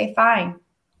 okay, fine.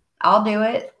 I'll do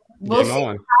it. We'll see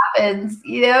what happens.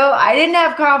 I didn't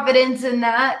have confidence in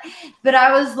that, but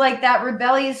I was like, that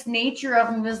rebellious nature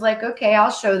of me was like, okay,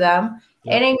 I'll show them.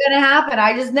 It ain't going to happen.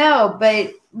 I just know.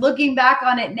 But looking back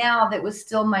on it now, that was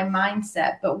still my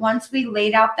mindset. But once we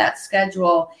laid out that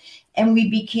schedule and we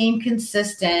became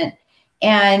consistent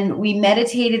and we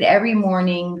meditated every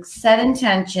morning, set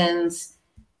intentions,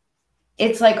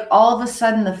 it's like all of a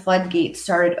sudden the floodgates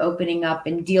started opening up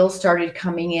and deals started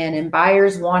coming in and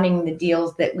buyers wanting the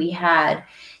deals that we had.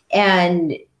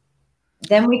 And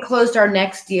then we closed our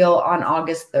next deal on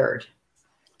August 3rd.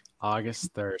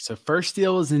 August 3rd. So first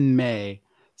deal was in May.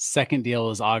 Second deal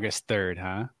was August 3rd,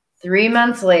 huh? 3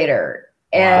 months later.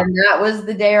 And that was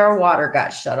the day our water got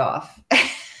shut off.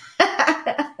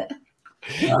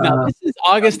 Now, this is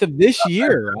August of this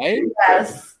year, right?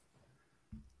 Yes.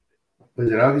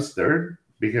 Was it August 3rd?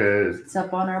 Because it's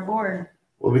up on our board.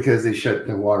 Well, because they shut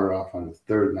the water off on the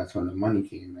 3rd, and that's when the money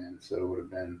came in. So it would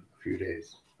have been a few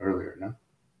days earlier, no?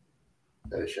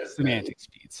 That it shut semantics.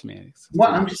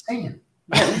 Well, I'm just saying.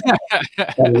 I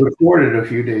recorded a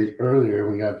few days earlier.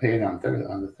 We got paid on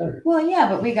the 3rd. Well, yeah,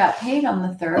 but we got paid on the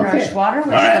 3rd. Okay. Our water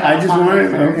was I just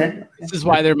wanted. Okay. This is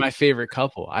why they're my favorite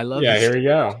couple. I love. Yeah, here we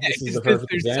go. This is the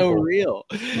perfect example. They're so real.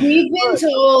 We've been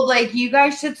told like you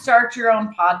guys should start your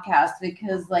own podcast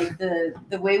because like the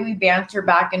way we banter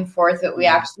back and forth, that we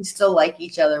actually still like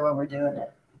each other when we're doing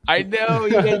it. I know.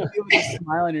 You guys do with a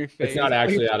smile on your face. It's not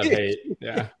actually out of hate.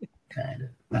 Yeah. Kind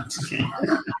of.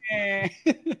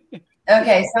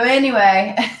 Okay, so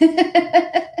anyway.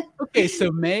 Okay,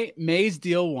 so May's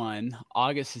deal 1,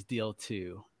 August is deal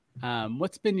 2.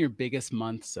 What's been your biggest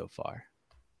month so far,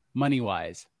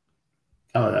 money-wise?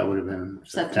 Oh, that would have been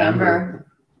September.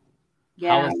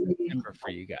 Yeah. How was September for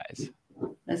you guys?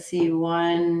 Let's see,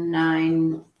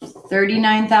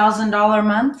 $39,000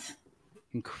 month.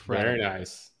 Incredible. Very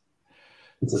nice.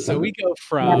 So we go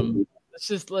from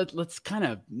let's kind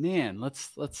of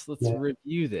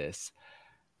review this.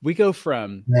 We go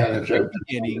from the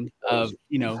beginning of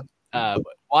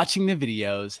watching the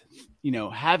videos,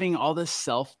 having all this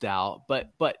self-doubt, but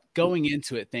going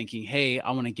into it thinking, hey, I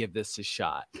want to give this a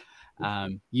shot.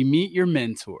 You meet your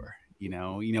mentor,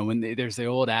 when there's the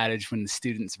old adage, when the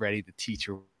student's ready, the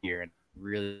teacher will hear, and I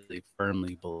really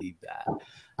firmly believe that.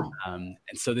 And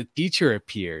so the teacher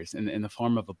appears in the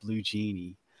form of a blue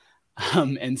genie.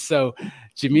 And so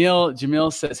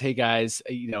Jamil says, hey guys,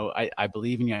 I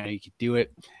believe in you. I know you could do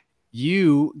it.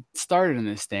 You started in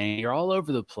this thing. You're all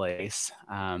over the place.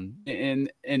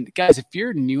 And guys, if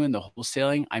you're new in the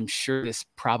wholesaling, I'm sure this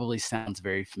probably sounds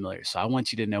very familiar. So I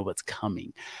want you to know what's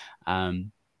coming.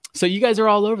 So you guys are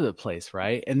all over the place,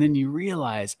 right? And then you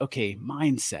realize, okay,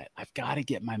 mindset. I've got to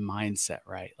get my mindset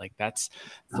right. Like that's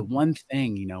the one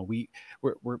thing,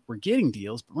 we're getting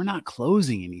deals, but we're not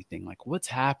closing anything. Like what's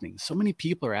happening? So many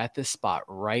people are at this spot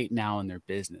right now in their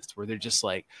business where they're just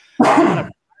like,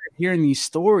 hearing these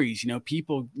stories,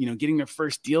 people, getting their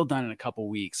first deal done in a couple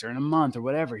weeks or in a month or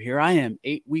whatever. Here I am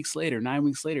 8 weeks later, 9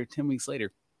 weeks later, 10 weeks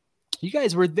later. You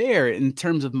guys were there in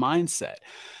terms of mindset.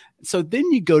 So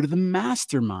then you go to the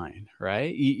mastermind,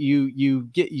 right? You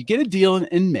get a deal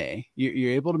in May.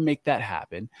 You're able to make that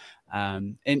happen.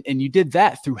 And you did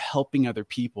that through helping other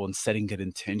people and setting good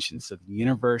intentions. So the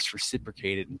universe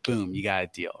reciprocated and boom, you got a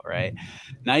deal, right?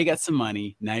 Now you got some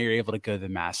money. Now you're able to go to the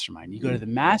mastermind. You go to the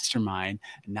mastermind,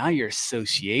 and now your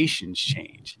associations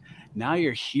change. Now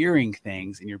you're hearing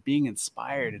things and you're being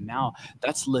inspired. And now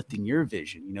that's lifting your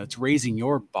vision. It's raising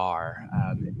your bar,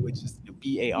 which is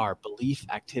BAR, belief,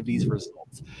 activities,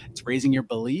 results. It's raising your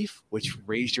belief, which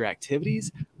raised your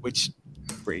activities, which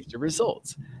raised your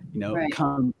results. Right.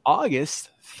 Come August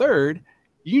 3rd,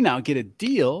 you now get a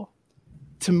deal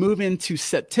to move into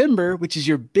September, which is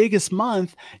your biggest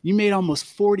month, you made almost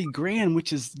 40 grand,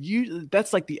 which is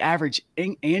that's like the average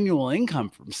annual income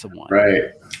from someone.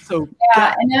 Right. So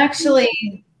yeah, and actually,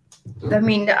 I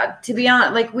mean, to be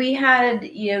honest, like we had,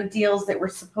 deals that were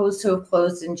supposed to have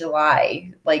closed in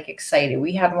July, like excited.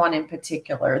 We had one in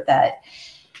particular that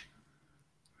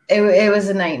it was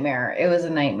a nightmare. It was a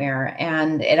nightmare.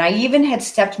 And I even had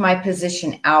stepped my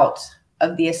position out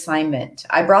of the assignment.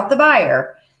 I brought the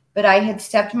buyer, but I had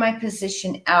stepped my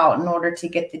position out in order to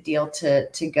get the deal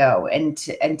to go and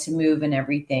to move and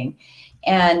everything.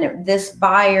 And this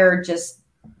buyer just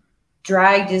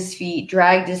dragged his feet,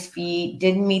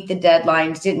 didn't meet the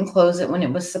deadlines, didn't close it when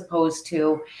it was supposed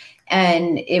to.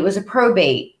 And it was a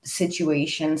probate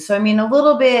situation. So, I mean, a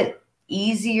little bit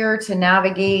easier to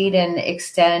navigate and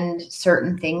extend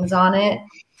certain things on it.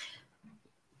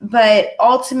 But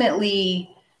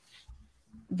ultimately,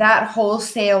 that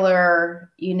wholesaler,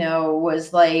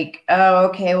 was like, oh,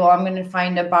 okay, well, I'm going to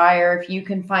find a buyer if you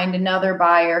can find another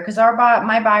buyer, because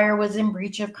my buyer was in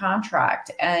breach of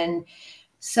contract. And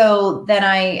so then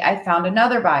I found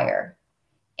another buyer,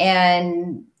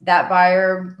 and that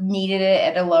buyer needed it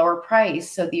at a lower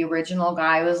price. So the original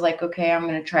guy was like, okay, I'm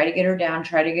going to try to get her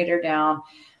down.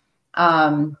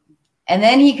 And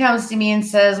then he comes to me and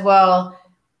says, well,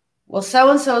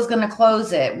 so-and-so is going to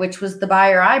close it, which was the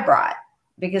buyer I brought,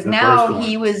 because now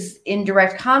he was in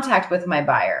direct contact with my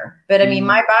buyer. But I mean,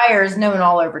 my buyer is known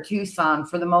all over Tucson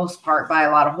for the most part by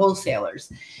a lot of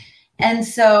wholesalers. And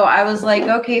so I was like,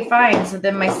 okay, fine. So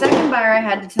then my second buyer, I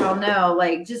had to tell no,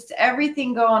 like just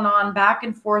everything going on back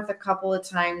and forth a couple of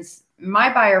times.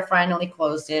 My buyer finally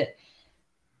closed it.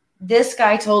 This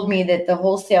guy told me that the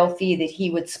wholesale fee that he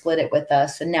would split it with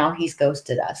us, and now he's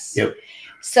ghosted us. Yep.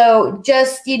 So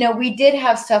just, we did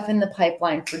have stuff in the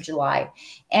pipeline for July,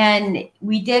 and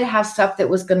we did have stuff that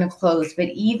was going to close. But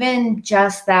even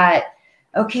just that,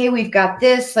 okay, we've got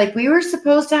this, like we were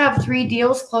supposed to have 3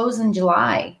 deals close in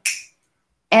July.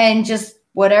 And just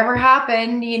whatever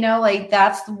happened, like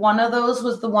that's one of those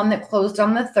was the one that closed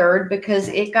on the 3rd because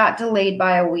it got delayed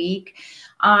by a week.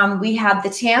 We had the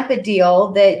Tampa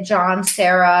deal that John,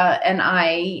 Sarah, and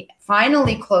I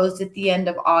finally closed at the end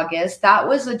of August. That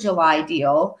was a July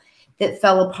deal that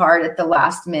fell apart at the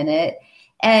last minute.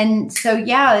 And so,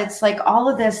 yeah, it's like all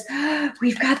of this,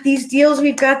 we've got these deals.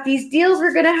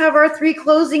 We're going to have our 3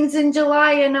 closings in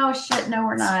July. And oh, shit, no,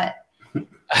 we're not.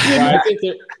 Well,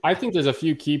 I think there's a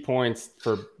few key points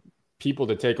for people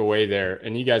to take away there.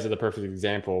 And you guys are the perfect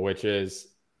example, which is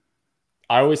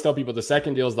I always tell people the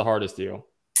second deal is the hardest deal.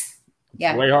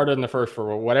 Yeah. It's way harder than the first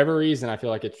for whatever reason. I feel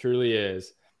like it truly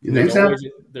is. You think so?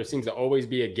 There seems to always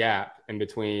be a gap in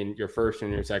between your first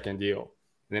and your second deal.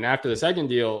 And then after the second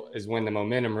deal is when the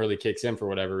momentum really kicks in for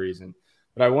whatever reason.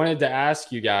 But I wanted to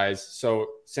ask you guys, so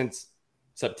since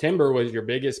September was your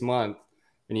biggest month,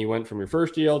 and you went from your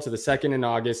first deal to the second in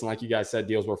August, and like you guys said,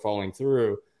 deals were falling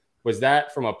through. Was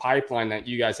that from a pipeline that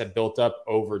you guys had built up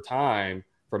over time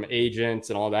from agents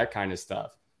and all that kind of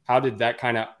stuff? How did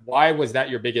that why was that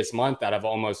your biggest month out of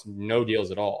almost no deals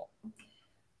at all?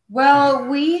 Well,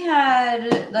 we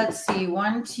had, let's see,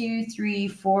 1, 2, 3,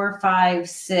 4, 5,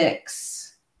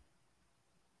 6,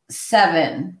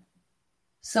 7.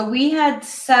 So we had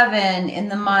 7 in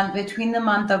the month between the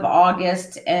month of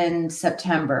August and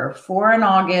September. 4 in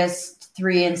August,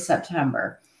 3 in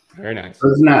September. Very nice.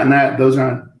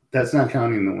 That's not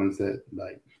counting the ones that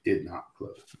like did not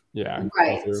close. Yeah.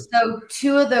 Right. So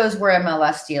 2 of those were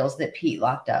MLS deals that Pete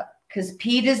locked up, because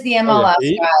Pete is the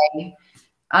MLS guy.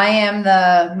 I am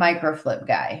the microflip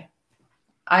guy.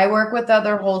 I work with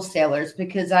other wholesalers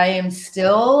because I am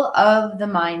still of the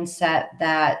mindset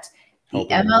that the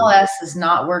MLS is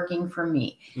not working for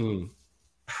me.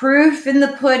 Proof in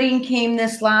the pudding came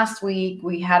this last week.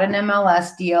 We had an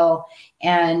MLS deal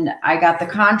and I got the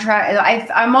contract.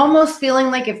 I'm almost feeling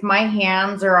like if my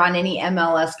hands are on any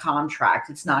MLS contract,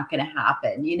 it's not going to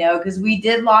happen, because we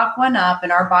did lock one up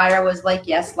and our buyer was like,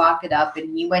 yes, lock it up.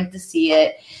 And he went to see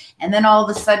it. And then all of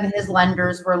a sudden his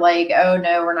lenders were like, oh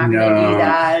no, we're not going to do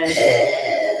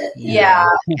that. Yeah.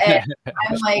 And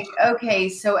I'm like, okay,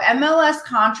 so MLS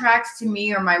contracts to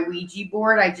me are my Ouija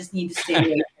board. I just need to stay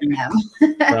away from them.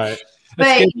 Right.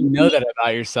 It's good to know that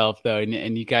about yourself though.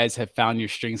 And you guys have found your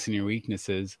strengths and your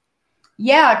weaknesses.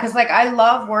 Yeah. Cause like, I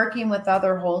love working with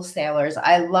other wholesalers.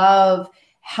 I love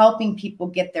helping people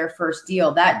get their first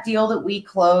deal. That deal that we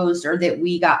closed or that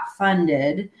we got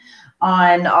funded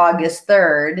on August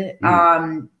 3rd.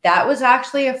 That was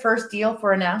actually a first deal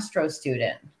for an Astro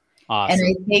student. Awesome. And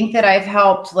I think that I've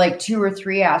helped like 2 or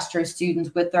 3 Astro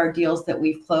students with our deals that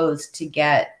we've closed to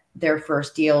get their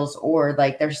first deals or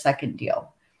like their second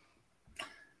deal.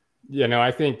 You know,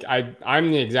 I think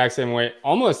I'm the exact same way.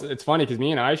 Almost, it's funny because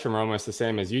me and Isham are almost the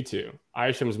same as you two.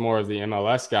 Isham's more of the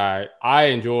MLS guy. I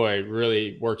enjoy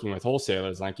really working with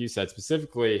wholesalers, like you said,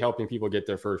 specifically helping people get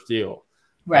their first deal.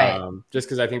 Right. Just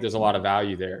because I think there's a lot of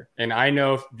value there. And I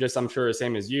know, just I'm sure the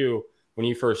same as you, when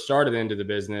you first started into the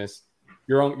business,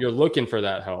 you're looking for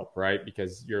that help, right?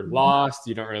 Because you're lost,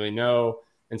 you don't really know.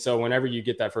 And so whenever you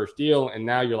get that first deal and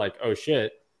now you're like, oh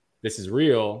shit, this is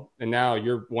real. And now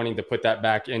you're wanting to put that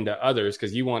back into others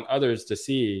because you want others to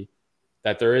see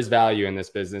that there is value in this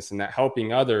business and that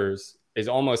helping others is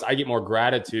almost, I get more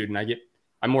gratitude and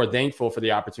I'm more thankful for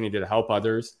the opportunity to help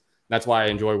others. That's why I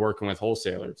enjoy working with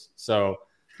wholesalers. So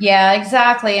yeah,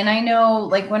 exactly. And I know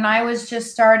like when I was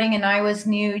just starting and I was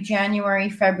new January,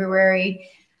 February,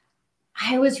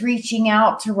 I was reaching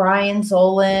out to Ryan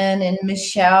Zolan and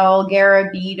Michelle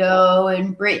Garabito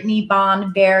and Brittany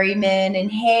Bond Berryman.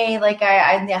 And hey, like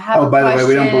I have by the way,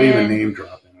 we don't believe in name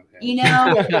dropping. Okay? You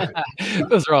know,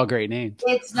 those are all great names.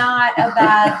 It's not a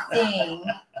bad thing.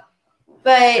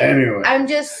 But anyway. I'm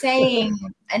just saying,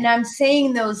 and I'm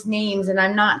saying those names, and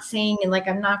I'm not saying, and like,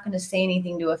 I'm not going to say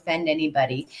anything to offend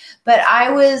anybody, but I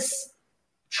was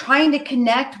trying to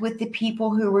connect with the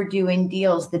people who were doing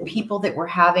deals, the people that were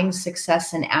having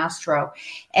success in Astro.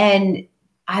 And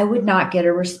I would not get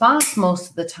a response most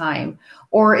of the time,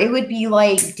 or it would be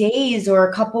like days or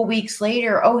a couple weeks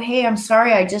later. Oh, hey, I'm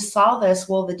sorry. I just saw this.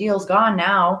 Well, the deal's gone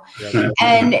now. Yeah.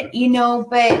 And, you know,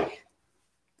 but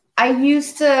I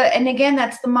used to, and again,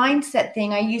 that's the mindset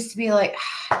thing. I used to be like,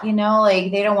 you know,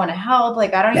 like they don't want to help.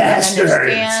 Like, I don't even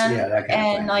understand. Yeah, that kind and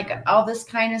of thing. Like all this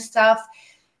kind of stuff.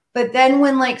 But then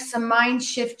when like some mind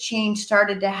shift change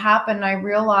started to happen, I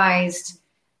realized,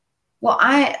 well,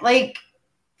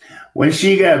 when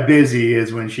she got busy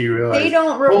is when she realized they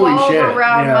don't revolve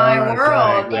around my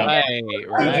world.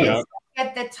 Right.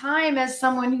 At the time, as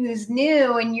someone who's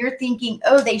new and you're thinking,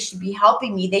 oh, they should be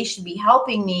helping me. They should be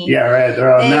helping me. Yeah, right.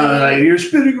 They're all now like, you're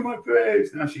spitting in my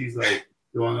face. Now she's like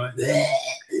going like,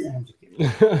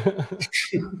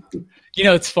 you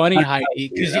know, it's funny, Heidi,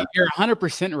 because you're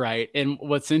 100% right. And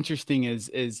what's interesting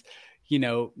is, you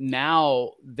know,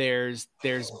 now there's I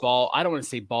don't want to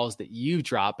say balls that you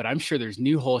drop, but I'm sure there's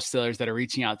new wholesalers that are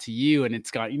reaching out to you, and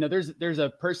it's got, you know, there's a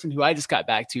person who I just got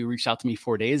back to who reached out to me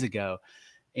 4 days ago.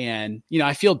 And, you know,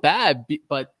 I feel bad,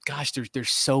 but gosh, there's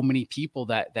so many people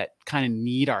that kind of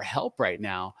need our help right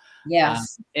now.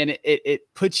 Yes. And it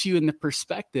puts you in the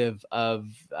perspective of,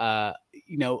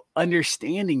 you know,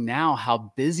 understanding now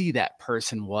how busy that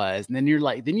person was. And then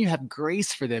then you have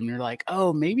grace for them. And you're like,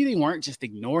 oh, maybe they weren't just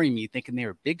ignoring me thinking they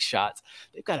were big shots.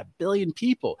 They've got 1 billion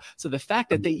people. So the fact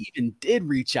that they even did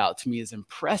reach out to me is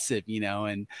impressive, you know,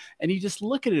 and you just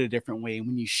look at it a different way. And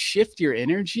when you shift your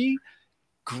energy,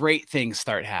 great things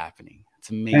start happening.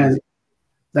 It's amazing. And,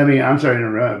 I mean, I'm sorry to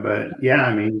interrupt, but yeah,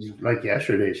 I mean, like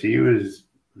yesterday, she was,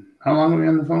 how long were we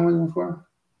on the phone with her for?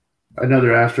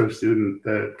 Another Astro student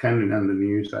that kind of on the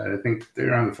news side. I think they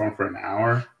were on the phone for an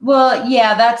hour. Well,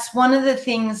 yeah, that's one of the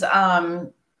things.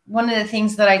 One of the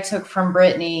things that I took from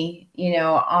Brittany, you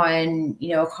know, on,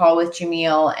 you know, a call with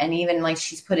Jamil, and even like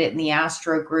she's put it in the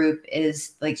Astro group,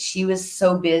 is like she was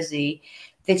so busy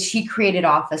that she created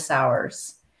office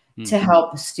hours to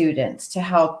help students, to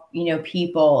help, you know,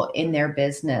 people in their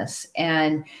business.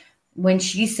 And when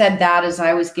she said that, as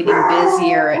I was getting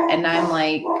busier, and I'm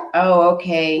like, oh,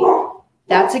 okay,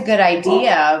 that's a good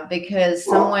idea, because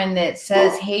someone that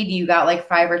says, hey, do you got like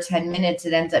 5 or 10 minutes?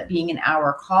 It ends up being an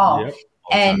hour call. Yep,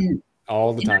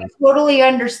 all the time. I totally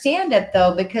understand it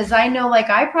though, because I know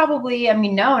like I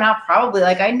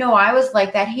know I was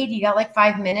like that. Hey, do you got like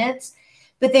 5 minutes?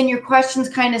 But then your questions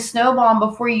kind of snowball, and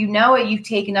before you know it, you've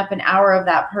taken up an hour of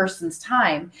that person's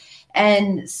time.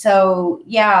 And so,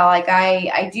 yeah, like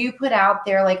I do put out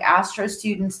there like Astro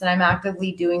students that I'm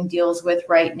actively doing deals with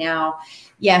right now.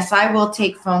 Yes, I will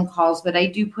take phone calls, but I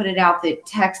do put it out that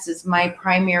text is my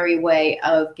primary way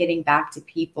of getting back to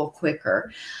people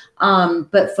quicker.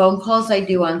 But phone calls I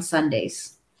do on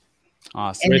Sundays.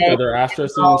 Awesome. With other Astro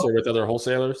students or with other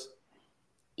wholesalers?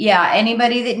 Yeah,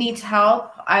 anybody that needs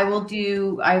help, I will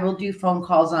do phone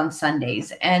calls on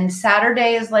Sundays. And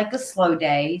Saturday is like a slow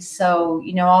day. So,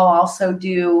 you know, I'll also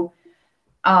do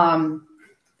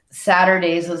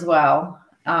Saturdays as well.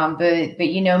 But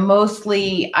you know,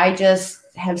 mostly I just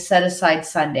have set aside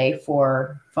Sunday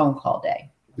for phone call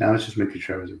day. Now let's just make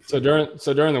sure. So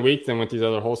during the week then with these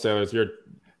other wholesalers, you're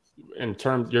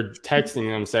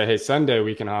texting them, say, hey, Sunday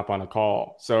we can hop on a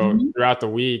call. So throughout the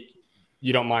week,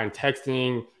 you don't mind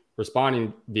texting,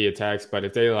 responding via text, but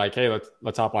if they like, hey,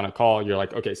 let's hop on a call, you're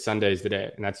like, okay, Sunday's the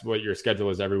day. And that's what your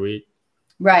schedule is every week.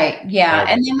 Right. Yeah.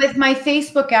 And then with my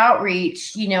Facebook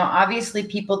outreach, obviously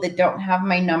people that don't have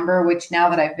my number, which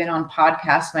now that I've been on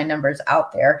podcasts, my number's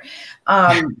out there.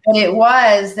 But it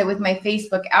was that with my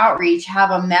Facebook outreach, have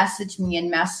them message me in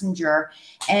Messenger.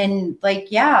 And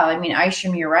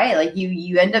Aisham, you're right. Like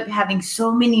you end up having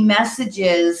so many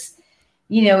messages,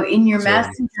 in your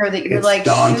messenger that you're like,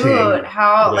 daunting. Shoot,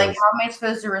 how am I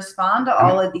supposed to respond to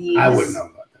all of these? I wouldn't know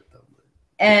about that though.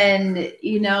 And,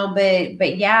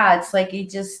 but yeah, it's like,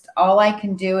 all I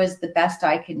can do is the best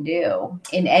I can do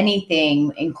in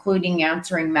anything, including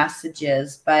answering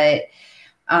messages. But,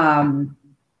 I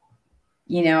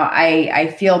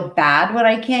feel bad when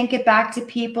I can't get back to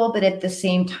people, but at the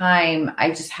same time, I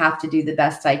just have to do the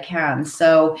best I can.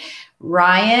 So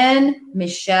Ryan,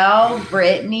 Michelle,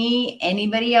 Brittany,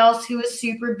 anybody else who is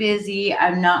super busy,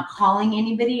 I'm not calling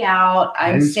anybody out.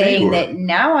 I'm saying that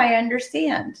now I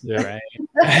understand. Yeah, right.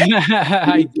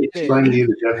 I explain to you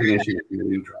the definition of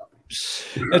name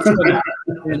dropping. That's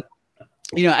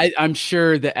I'm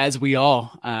sure that as we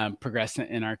all progress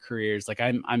in our careers, like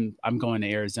I'm going to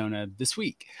Arizona this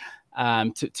week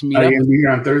to meet up. Are you going to be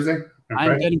here on Thursday?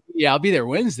 I'll be there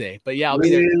Wednesday, but yeah, I'll be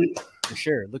there for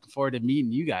sure. Looking forward to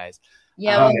meeting you guys.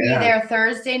 Yeah, we'll be there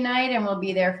Thursday night and we'll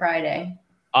be there Friday.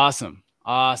 Awesome.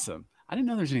 I didn't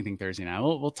know there's anything Thursday night.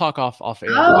 We'll talk off air.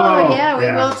 Oh, yeah,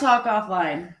 we will talk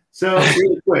offline. So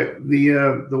real quick, the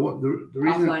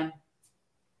reason. Offline.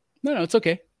 No, it's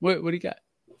okay. What do you got?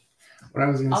 What I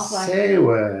was going to say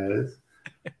was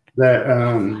that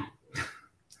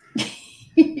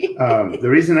the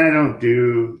reason I don't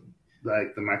do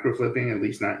like the micro flipping, at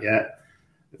least not yet,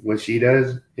 what she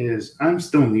does is I'm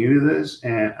still new to this,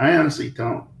 and I honestly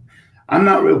don't. I'm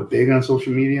not real big on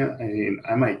social media. I mean,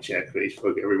 I might check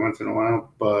Facebook every once in a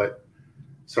while, but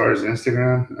as far as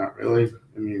Instagram, not really.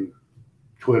 I mean,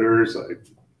 Twitter's like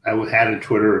I had a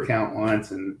Twitter account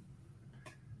once, and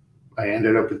I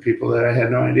ended up with people that I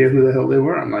had no idea who the hell they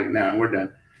were. I'm like, nah, we're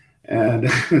done. And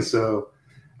so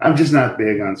I'm just not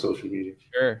big on social media.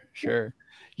 Sure.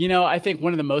 I think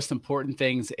one of the most important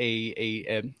things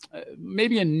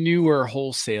maybe a newer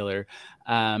wholesaler,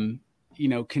 can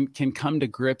come to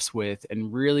grips with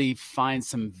and really find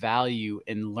some value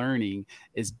in learning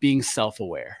is being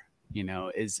self-aware.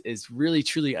 Is really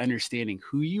truly understanding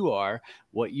who you are,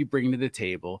 what you bring to the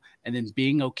table, and then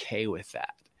being okay with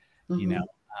that. Mm-hmm.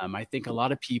 I think a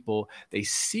lot of people, they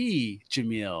see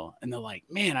Jamil and they're like,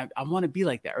 man, I want to be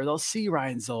like that. Or they'll see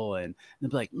Ryan Zola and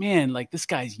they'll be like, man, like this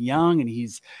guy's young and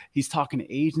he's talking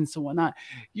to agents and whatnot.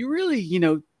 You really,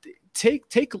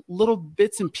 take little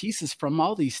bits and pieces from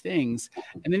all these things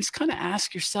and then just kind of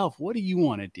ask yourself, what do you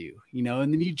want to do?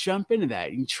 And then you jump into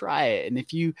that and try it. And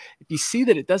if you see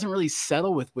that it doesn't really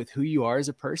settle with who you are as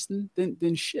a person,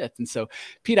 then shift. And so,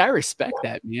 Pete, I respect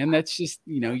that, man. That's just,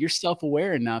 you're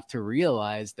self-aware enough to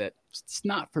realize that it's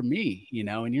not for me,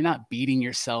 and you're not beating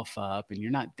yourself up and you're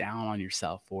not down on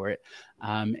yourself for it.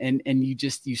 And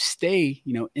you stay,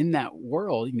 in that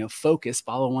world, focus,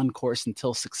 follow one course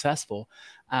until successful.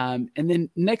 And then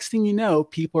next thing you know,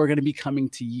 people are going to be coming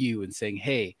to you and saying,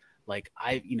 hey, like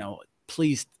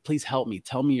please help me.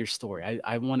 Tell me your story.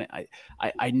 I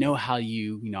know how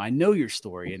I know your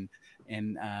story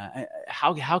and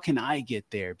how can I get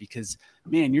there? Because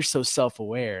man, you're so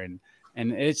self-aware and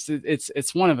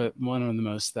it's one of the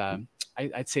most,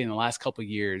 I'd say in the last couple of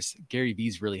years, Gary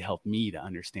Vee's really helped me to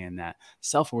understand that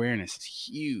self-awareness is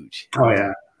huge. Oh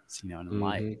yeah. In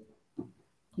life.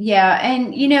 Yeah.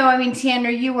 And, Tanner,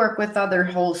 you work with other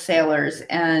wholesalers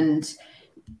and,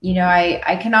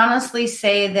 I can honestly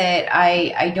say that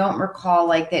I don't recall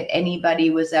like that anybody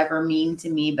was ever mean to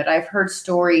me, but I've heard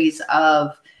stories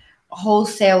of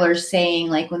wholesalers saying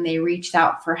like when they reached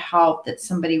out for help that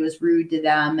somebody was rude to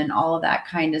them and all of that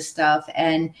kind of stuff.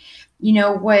 And,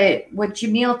 what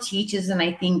Jamil teaches, and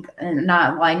I think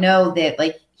I know that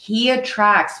like he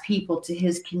attracts people to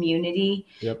his community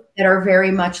that are very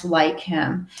much like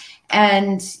him.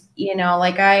 And,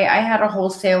 like I had a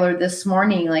wholesaler this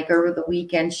morning, like over the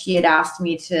weekend, she had asked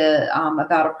me to,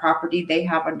 about a property they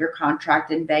have under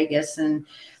contract in Vegas. And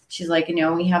she's like,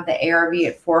 we have the ARV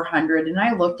at 400. And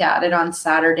I looked at it on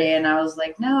Saturday and I was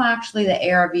like, no, actually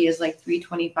the ARV is like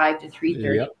 325 to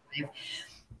 335. Yep.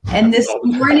 And this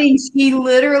morning, she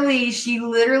literally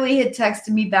had texted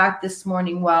me back this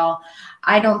morning. Well,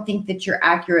 I don't think that you're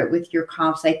accurate with your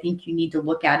comps. I think you need to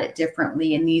look at it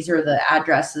differently. And these are the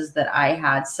addresses that I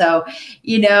had. So,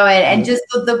 and just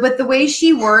but the way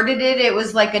she worded it, it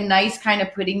was like a nice kind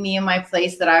of putting me in my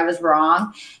place that I was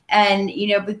wrong. And,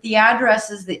 but the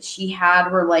addresses that she had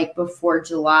were like before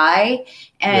July.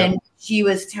 And she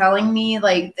was telling me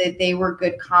like that they were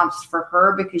good comps for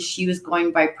her because she was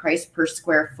going by price per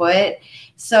square foot.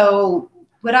 So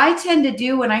what I tend to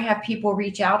do when I have people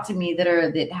reach out to me that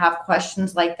have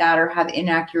questions like that or have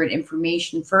inaccurate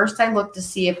information, first I look to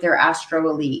see if they're Astro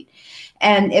Elite.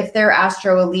 And if they're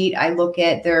Astro Elite, I look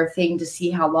at their thing to see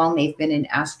how long they've been in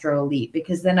Astro Elite,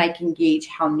 because then I can gauge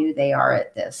how new they are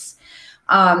at this.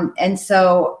 And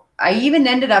so I even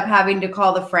ended up having to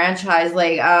call the franchise,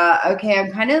 like, okay,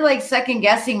 I'm kind of like second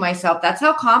guessing myself. That's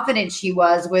how confident she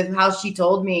was with how she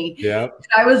told me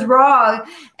I was wrong.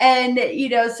 And,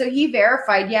 so he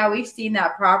verified, yeah, we've seen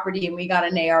that property and we got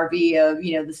an ARV of,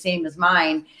 the same as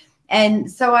mine.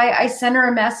 And so I sent her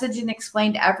a message and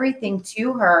explained everything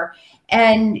to her.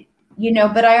 And,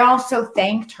 but I also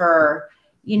thanked her,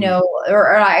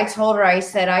 or I told her, I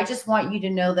said, I just want you to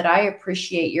know that I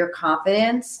appreciate your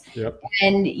confidence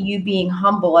and you being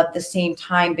humble at the same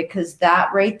time, because that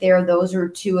right there, those are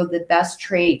two of the best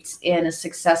traits in a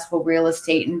successful real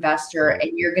estate investor.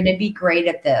 And you're going to be great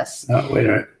at this. Oh, wait a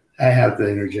minute. I have to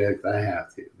interject. I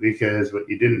have to, because what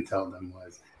you didn't tell them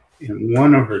was in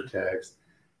one of her texts,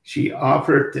 she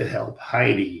offered to help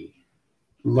Heidi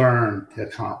learn to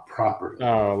comp properly.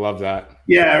 Oh, love that.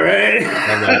 Yeah, right.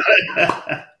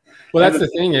 Well, that's the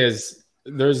thing is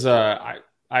there's I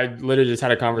literally just had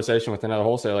a conversation with another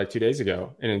wholesaler like 2 days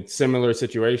ago in a similar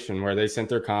situation where they sent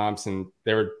their comps and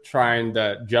they were trying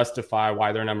to justify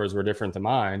why their numbers were different than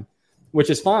mine,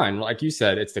 which is fine. Like you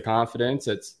said, it's the confidence.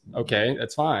 It's okay.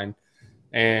 That's fine.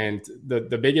 And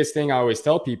the biggest thing I always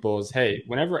tell people is, hey,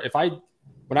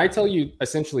 when I tell you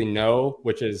essentially no,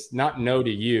 which is not no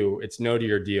to you, it's no to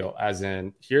your deal. As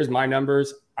in, here's my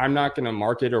numbers. I'm not going to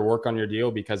market or work on your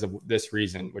deal because of this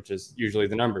reason, which is usually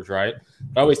the numbers, right?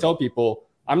 But I always tell people,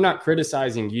 I'm not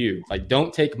criticizing you. Like,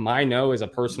 don't take my no as a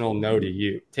personal no to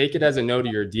you. Take it as a no to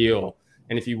your deal.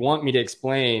 And if you want me to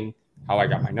explain how I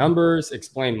got my numbers,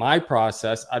 explain my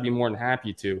process, I'd be more than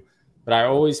happy to. But I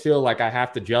always feel like I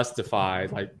have to justify,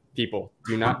 like, people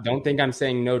don't think I'm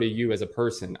saying no to you as a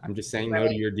person. I'm just saying no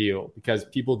to your deal, because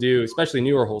people do, especially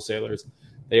newer wholesalers,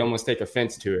 they almost take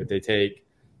offense to it. They take,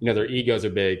 their egos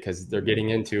are big because they're getting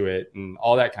into it and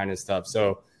all that kind of stuff.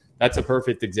 So that's a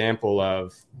perfect example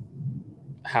of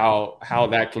how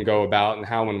that can go about, and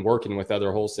how when working with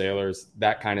other wholesalers,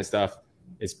 that kind of stuff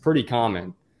is pretty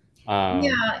common. And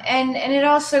it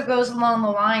also goes along the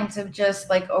lines of just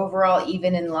like overall,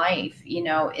 even in life,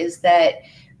 is that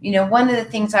one of the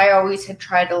things I always had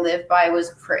tried to live by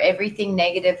was, for everything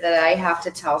negative that I have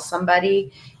to tell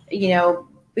somebody,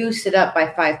 boost it up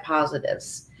by 5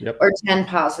 positives or 10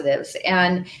 positives.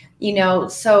 And,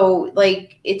 so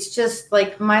like, it's just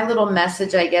like my little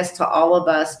message, I guess, to all of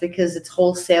us, because it's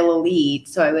wholesale elite.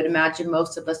 So I would imagine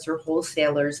most of us are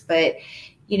wholesalers, but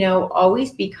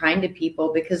always be kind to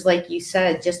people, because like you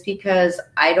said, just because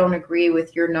I don't agree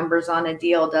with your numbers on a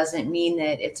deal doesn't mean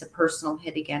that it's a personal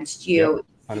hit against you.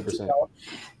 100%.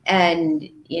 And,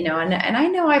 and I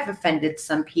know I've offended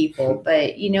some people,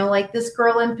 but, like this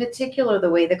girl in particular, the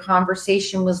way the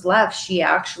conversation was left, she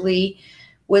actually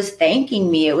was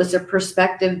thanking me. It was a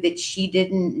perspective that she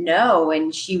didn't know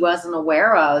and she wasn't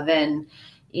aware of. And,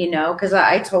 because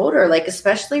I told her, like,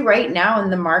 especially right now in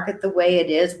the market, the way it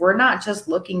is, we're not just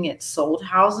looking at sold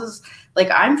houses. Like,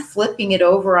 I'm flipping it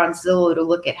over on Zillow to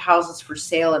look at houses for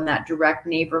sale in that direct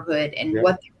neighborhood and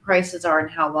what their prices are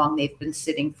and how long they've been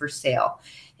sitting for sale.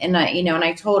 And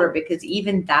I told her, because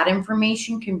even that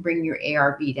information can bring your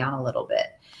ARV down a little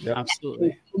bit. Yeah,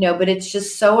 absolutely. But it's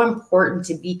just so important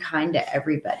to be kind to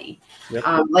everybody.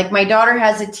 Like my daughter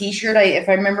has a t-shirt. If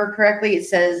I remember correctly, it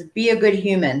says, be a good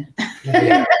human.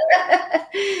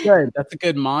 Good. That's a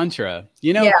good mantra.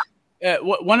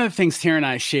 One of the things Tara and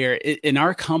I share in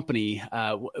our company,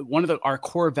 one of our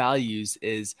core values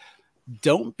is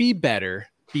don't be better,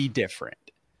 be different.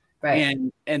 Right.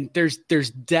 And there's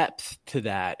depth to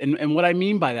that. And what I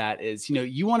mean by that is,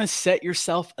 you want to set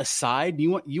yourself aside.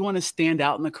 You want to stand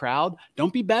out in the crowd.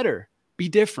 Don't be better, be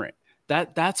different.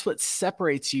 That's what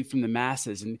separates you from the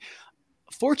masses. And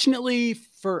fortunately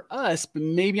for us, but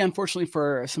maybe unfortunately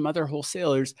for some other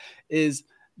wholesalers, is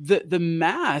the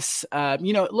mass.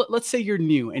 Let's say you're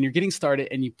new and you're getting started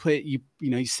and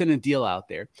you send a deal out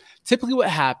there. Typically what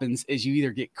happens is you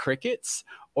either get crickets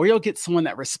or you'll get someone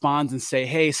that responds and say,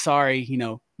 hey, sorry,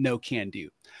 no can do.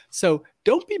 So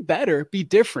don't be better, be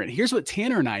different. Here's what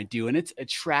Tanner and I do. And it's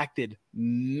attracted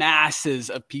masses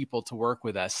of people to work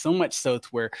with us. So much so to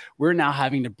where we're now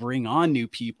having to bring on new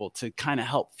people to kind of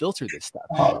help filter this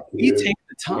stuff. We take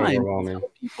the time to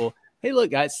tell people, hey,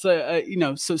 look, guys, so,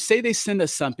 so say they send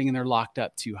us something and they're locked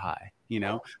up too high.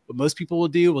 What most people will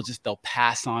do, they'll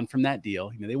pass on from that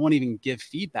deal. They won't even give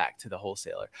feedback to the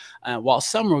wholesaler. While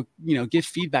some will, give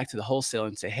feedback to the wholesaler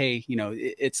and say, hey,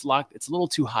 it's locked. It's a little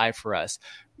too high for us.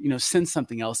 Send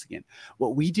something else again.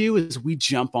 What we do is we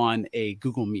jump on a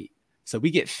Google Meet. So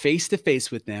we get face to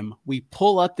face with them. We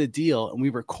pull up the deal and we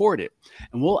record it,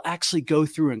 and we'll actually go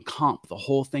through and comp the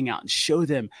whole thing out and show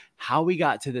them how we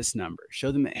got to this number.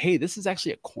 Show them that, hey, this is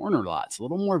actually a corner lot. It's a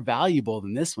little more valuable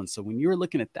than this one. So when you're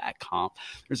looking at that comp,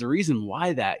 there's a reason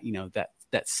why that,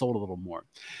 that sold a little more.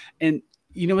 And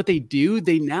you know what they do?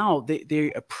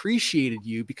 They appreciated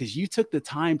you because you took the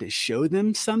time to show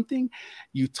them something.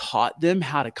 You taught them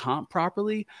how to comp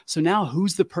properly. So now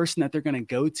who's the person that they're going to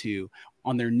go to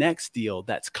on their next deal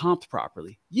that's comped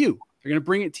properly? You. They're going to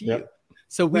bring it to you.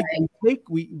 So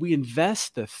we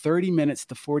invest the 30 minutes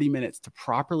to 40 minutes to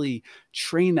properly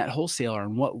train that wholesaler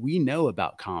on what we know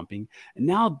about comping. And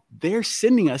now they're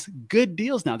sending us good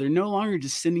deals. Now they're no longer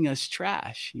just sending us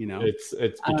trash.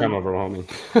 It's become overwhelming.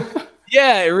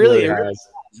 Yeah, it really has.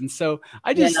 And so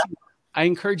I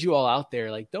encourage you all out there,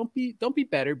 like, don't be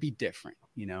better, be different.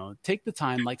 Take the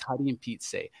time, like Heidi and Pete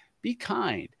say, be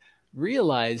kind,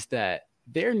 realize that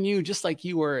they're new just like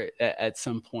you were at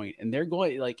some point, and they're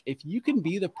going, like, if you can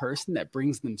be the person that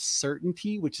brings them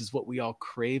certainty, which is what we all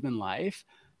crave in life,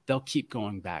 they'll keep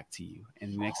going back to you.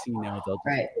 And the next thing you know,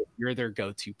 you're their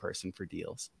go-to person for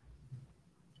deals.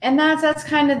 And that's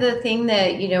kind of the thing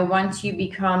that, once you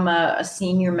become a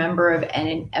senior member of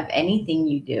anything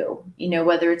you do,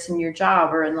 whether it's in your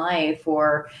job or in life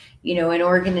or, an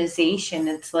organization,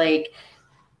 it's like,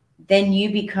 then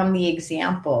you become the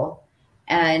example.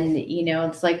 And,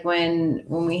 it's like when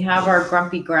we have our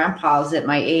grumpy grandpas at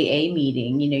my AA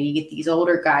meeting, you get these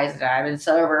older guys that have been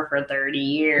sober for 30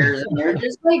 years and they're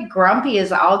just like grumpy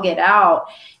as all get out.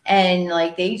 And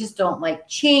like, they just don't like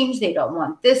change. They don't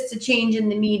want this to change in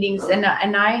the meetings. And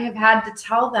I have had to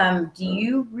tell them, do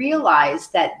you realize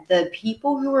that the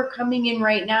people who are coming in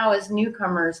right now as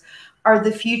newcomers are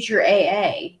the future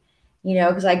AA?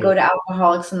 Because I go to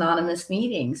Alcoholics Anonymous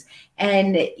meetings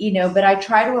and, but I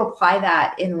try to apply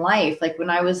that in life. Like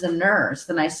when I was a nurse,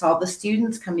 then I saw the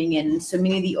students coming in, and so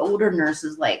many of the older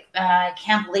nurses like, I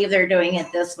can't believe they're doing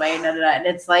it this way. And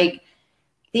it's like,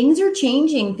 things are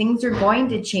changing. Things are going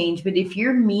to change. But if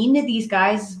you're mean to these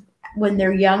guys when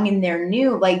they're young and they're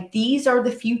new, like, these are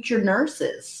the future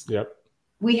nurses. Yep.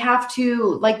 We have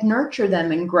to like nurture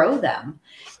them and grow them.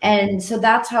 And so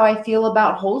that's how I feel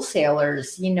about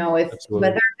wholesalers,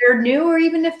 whether they're new or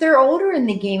even if they're older in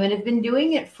the game and have been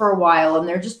doing it for a while and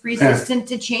they're just resistant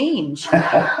to change.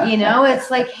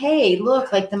 It's like, hey,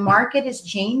 look, like the market is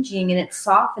changing and it's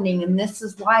softening. And this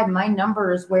is why my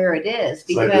number is where it is,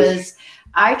 because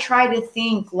I try to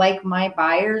think like my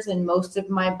buyers, and most of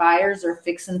my buyers are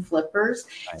fix and flippers.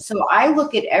 Right. So I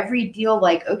look at every deal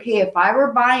like, okay, if I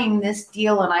were buying this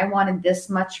deal and I wanted this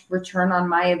much return on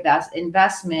my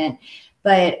investment,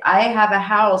 but I have a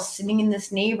house sitting in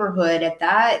this neighborhood at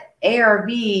that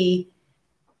ARV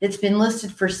that's been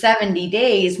listed for 70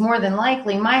 days, more than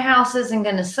likely my house isn't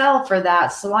going to sell for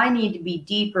that. So I need to be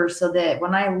deeper so that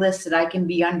when I list it, I can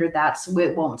be under that so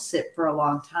it won't sit for a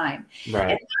long time.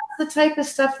 Right. And that's the type of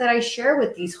stuff that I share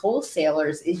with these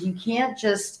wholesalers is you can't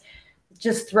just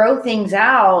throw things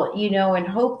out, and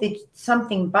hope that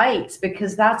something bites,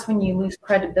 because that's when you lose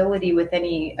credibility with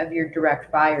any of your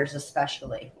direct buyers,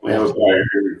 especially. We have a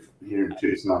buyer here in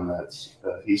Tucson on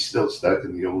that. He's still stuck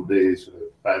in the old days with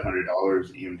 $500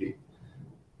 EMD.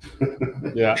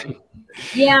 Yeah.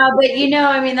 Yeah, but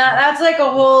that's like a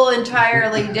whole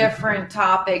entirely different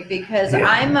topic, because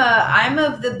I'm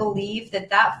of the belief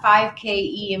that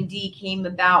 5K EMD came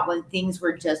about when things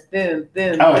were just boom,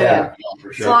 boom,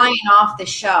 boom, flying off the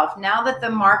shelf. Now that the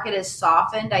market has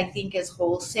softened, I think as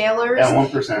wholesalers,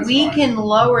 1% we can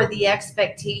lower the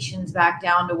expectations back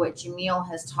down to what Jamil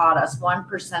has taught us,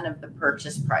 1% of the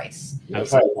purchase price.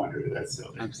 That's 500. That's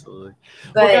silly. Absolutely.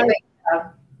 But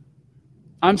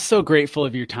I'm so grateful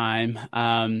of your time.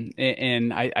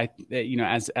 And I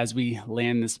as we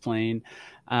land this plane,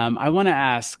 I want to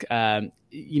ask,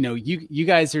 you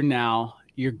guys are now,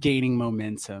 you're gaining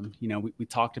momentum. We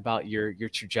talked about your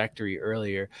trajectory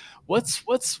earlier.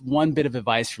 What's one bit of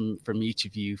advice from each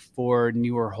of you for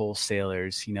newer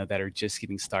wholesalers, that are just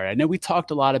getting started? I know we talked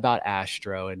a lot about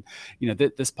Astro and,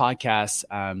 this podcast,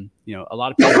 a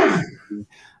lot of people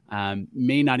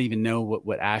may not even know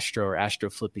what astro or astro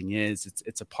flipping is.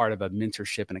 It's a part of a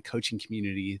mentorship and a coaching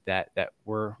community that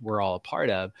we're all a part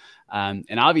of.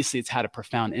 And obviously it's had a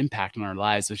profound impact on our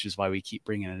lives, which is why we keep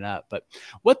bringing it up. But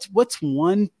what's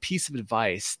one piece of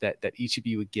advice that each of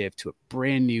you would give to a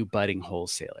brand new budding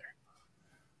wholesaler?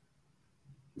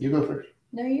 You go first.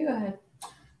 No, you go ahead.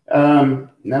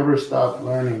 Never stop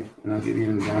learning. And I'll give you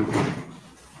an example.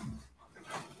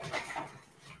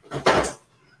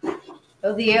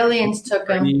 Oh, the aliens took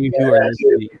him.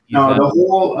 No, the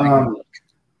whole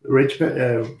rich.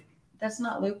 That's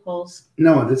not loopholes.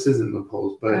 No, this isn't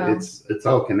loopholes, but it's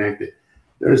all connected.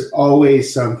 There's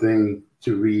always something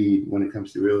to read when it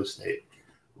comes to real estate.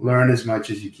 Learn as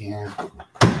much as you can.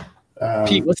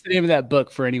 Pete, what's the name of that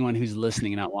book for anyone who's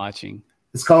listening and not watching?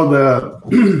 It's called the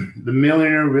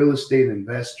Millionaire Real Estate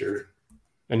Investor.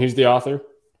 And who's the author?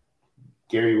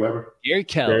 Gary Weber. Gary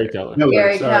Keller.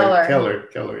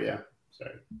 Keller, yeah.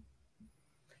 Sorry.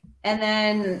 And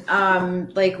then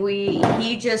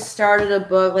he just started a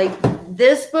book, like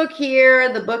this book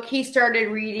here, the book he started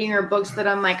reading are books that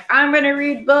I'm like, I'm going to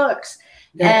read books.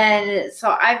 Yeah. And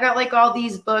so I've got like all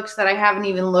these books that I haven't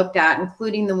even looked at,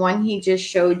 including the one he just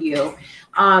showed you.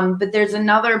 But there's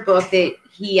another book that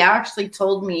he actually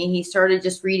told me he started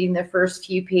just reading the first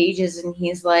few pages and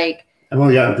he's like, I've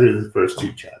only gotten through the first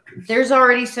 2 chapters. There's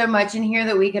already so much in here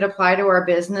that we could apply to our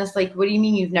business. Like, what do you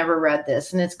mean you've never read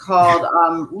this? And it's called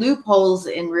Loopholes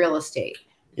in Real Estate.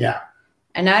 Yeah.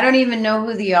 And I don't even know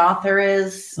who the author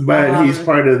is. But he's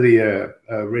part of the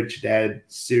Rich Dad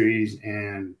series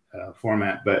and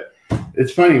format. But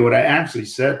it's funny, what I actually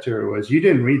said to her was, you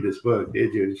didn't read this book,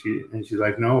 did you? And she's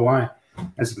like, no, why?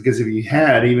 I said, because if you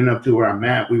had, even up to where I'm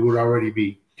at, we would already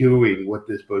be doing what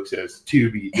this book says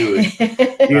to be doing.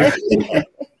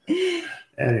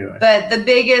 Anyway. But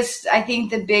I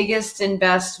think the biggest and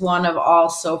best one of all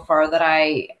so far that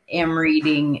I am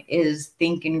reading is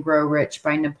Think and Grow Rich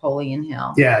by Napoleon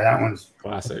Hill. Yeah, that one's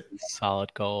classic.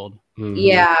 Solid gold. Mm-hmm.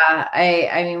 Yeah.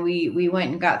 I mean, we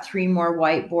went and got 3 more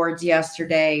whiteboards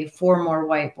yesterday, 4 more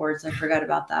whiteboards. I forgot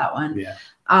about that one. Yeah.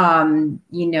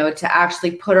 To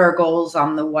actually put our goals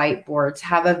on the whiteboards,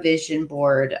 have a vision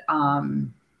board,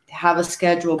 have a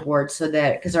schedule board so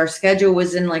that, because our schedule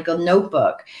was in like a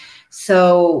notebook.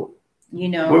 So,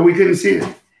 well, we couldn't see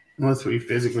it unless we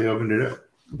physically opened it up.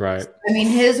 Right. I mean,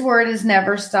 his word is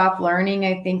never stop learning.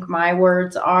 I think my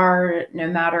words are, no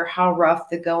matter how rough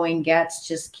the going gets,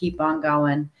 just keep on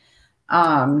going.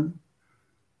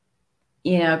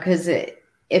 Because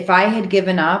if I had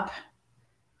given up,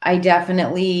 I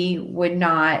definitely would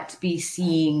not be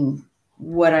seeing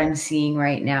what I'm seeing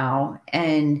right now.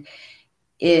 And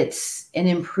it's an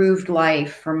improved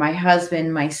life for my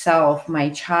husband, myself, my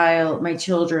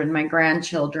children, my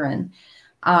grandchildren.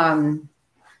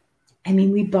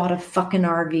 We bought a fucking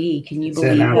RV. Can you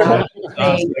believe that? We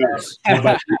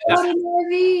bought an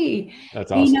RV.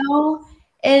 That's awesome.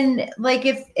 And like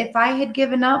if I had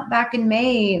given up back in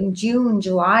May, June,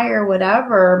 July, or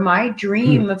whatever, my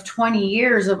dream of 20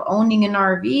 years of owning an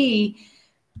RV,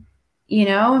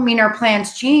 our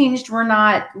plans changed. We're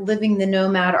not living the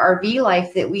nomad RV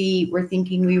life that we were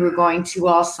thinking we were going to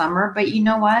all summer. But you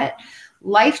know what?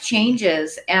 Life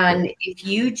changes. And if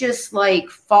you just like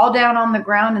fall down on the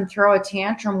ground and throw a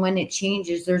tantrum when it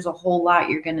changes, there's a whole lot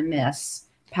you're going to miss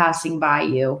passing by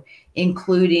you,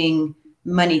 including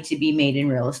money to be made in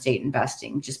real estate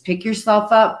investing. Just pick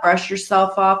yourself up, brush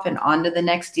yourself off, and on to the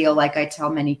next deal, like I tell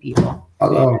many people.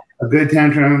 Although a good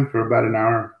tantrum for about an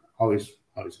hour, always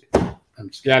good.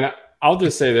 Yeah, and I'll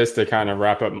just say this to kind of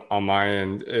wrap up on my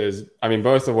end is,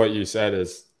 both of what you said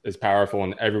is powerful,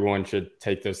 and everyone should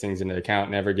take those things into account,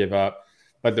 never give up.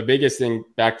 But the biggest thing,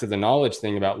 back to the knowledge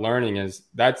thing about learning, is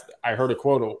I heard a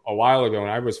quote a while ago when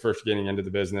I was first getting into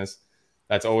the business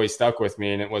that's always stuck with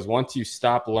me. And it was, once you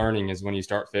stop learning is when you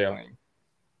start failing.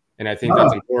 And I think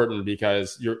that's important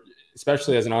because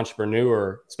especially as an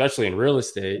entrepreneur, especially in real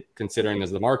estate, considering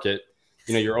as the market,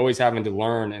 you're always having to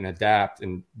learn and adapt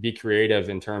and be creative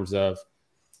in terms of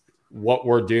what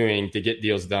we're doing to get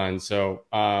deals done. So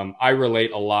I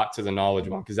relate a lot to the knowledge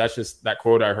one, because that's just, that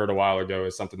quote I heard a while ago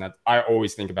is something that I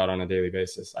always think about on a daily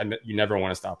basis. You never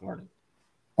want to stop learning.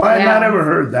 Well, I've not ever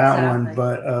heard that one,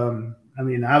 but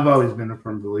I've always been a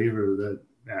firm believer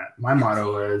that my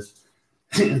motto is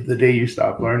the day you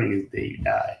stop learning is the day you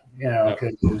die.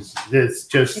 Because it's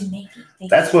just,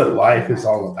 that's what life is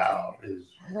all about. Is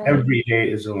every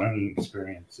day is a learning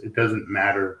experience. It doesn't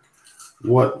matter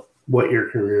what your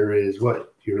career is,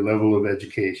 what your level of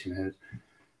education is.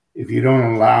 If you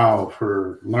don't allow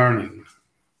for learning,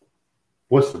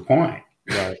 what's the point?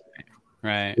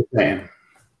 Right. Damn.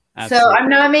 Absolutely. So I'm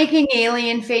not making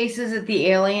alien faces at the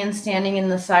alien standing in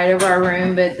the side of our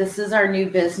room, but this is our new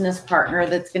business partner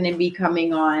that's going to be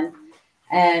coming on,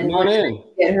 and Come on we're in. going to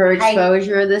get her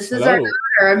exposure. This is our Hello.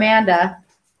 daughter, Amanda.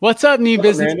 What's up, new Hello,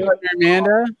 business Amanda. partner,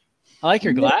 Amanda? I like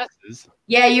your glasses.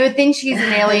 Yeah, you would think she's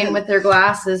an alien with her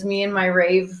glasses. Me and my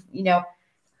rave, with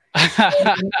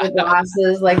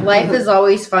glasses. Like, life is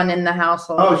always fun in the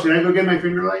household. Oh, should I go get my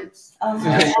finger lights?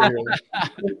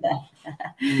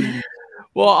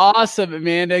 Well, awesome,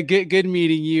 Amanda. Good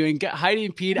meeting you. And Heidi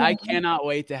and Pete, I cannot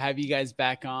wait to have you guys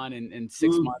back on in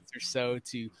 6 months or so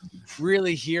to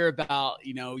really hear about,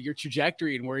 your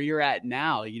trajectory and where you're at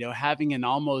now, having an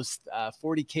almost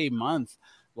 40K month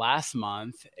last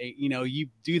month. You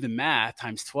do the math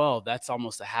times 12, that's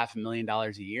almost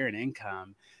 $500,000 a year in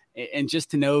income. And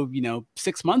just to know,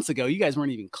 6 months ago, you guys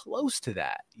weren't even close to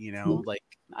that, like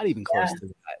not even close to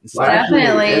that. And so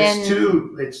Definitely.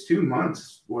 It's 2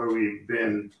 months where we've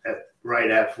been right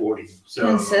at 40. So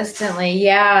consistently.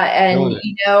 Yeah. And,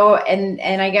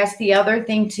 and I guess the other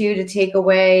thing too, to take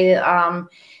away,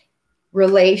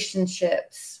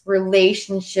 relationships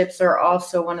are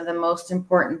also one of the most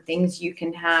important things you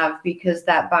can have, because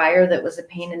that buyer that was a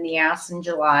pain in the ass in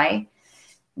July,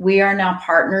 we are now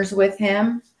partners with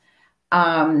him.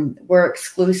 We're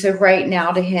exclusive right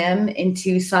now to him in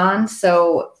Tucson.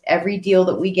 So every deal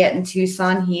that we get in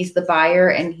Tucson, he's the buyer,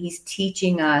 and he's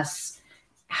teaching us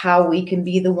how we can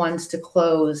be the ones to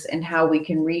close and how we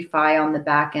can refi on the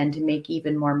back end to make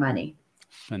even more money.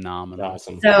 Phenomenal.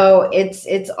 Awesome. So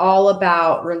it's all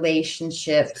about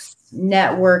relationships,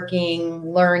 networking,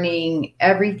 learning,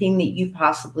 everything that you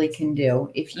possibly can do.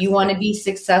 If you want to be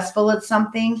successful at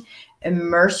something,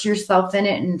 immerse yourself in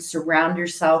it and surround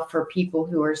yourself for people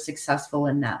who are successful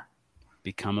in that.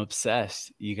 Become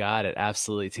obsessed. You got it.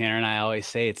 Absolutely. Tanner and I always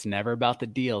say it's never about the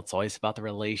deal. It's always about the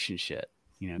relationship,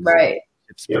 right.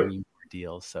 Relationships bring you more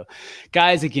deals. So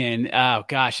guys, again, oh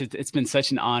gosh, it's been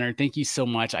such an honor. Thank you so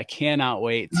much. I cannot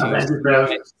wait to see you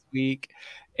next week.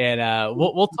 And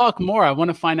we'll talk more. I want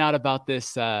to find out about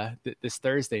this this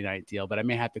Thursday night deal, but I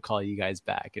may have to call you guys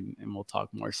back and we'll talk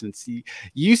more, since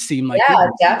you seem like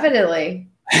definitely.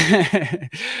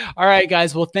 All right,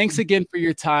 guys. Well, thanks again for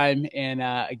your time, and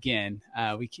again,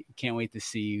 we can't wait to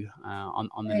see you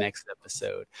on the next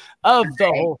episode of the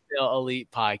Wholesale Elite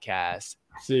Podcast.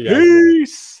 See you guys.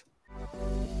 Peace.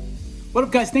 What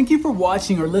up, guys? Thank you for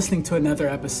watching or listening to another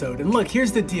episode. And look,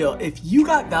 here's the deal. If you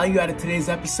got value out of today's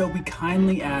episode, we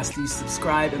kindly ask that you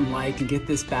subscribe and like and get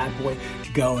this bad boy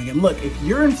going. And look, if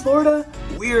you're in Florida,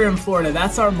 we're in Florida.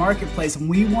 That's our marketplace, and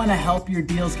we want to help your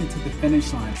deals get to the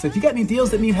finish line. So if you got any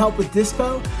deals that need help with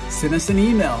dispo, send us an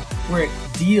email. We're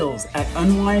at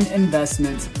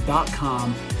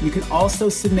deals@unwindinvestments.com. You can also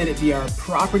submit it via our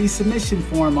property submission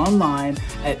form online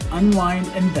at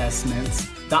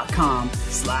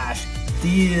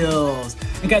unwindinvestments.com/deals.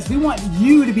 And guys, we want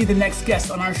you to be the next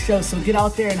guest on our show. So get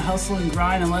out there and hustle and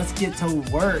grind, and let's get to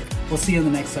work. We'll see you in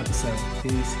the next episode.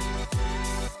 Peace.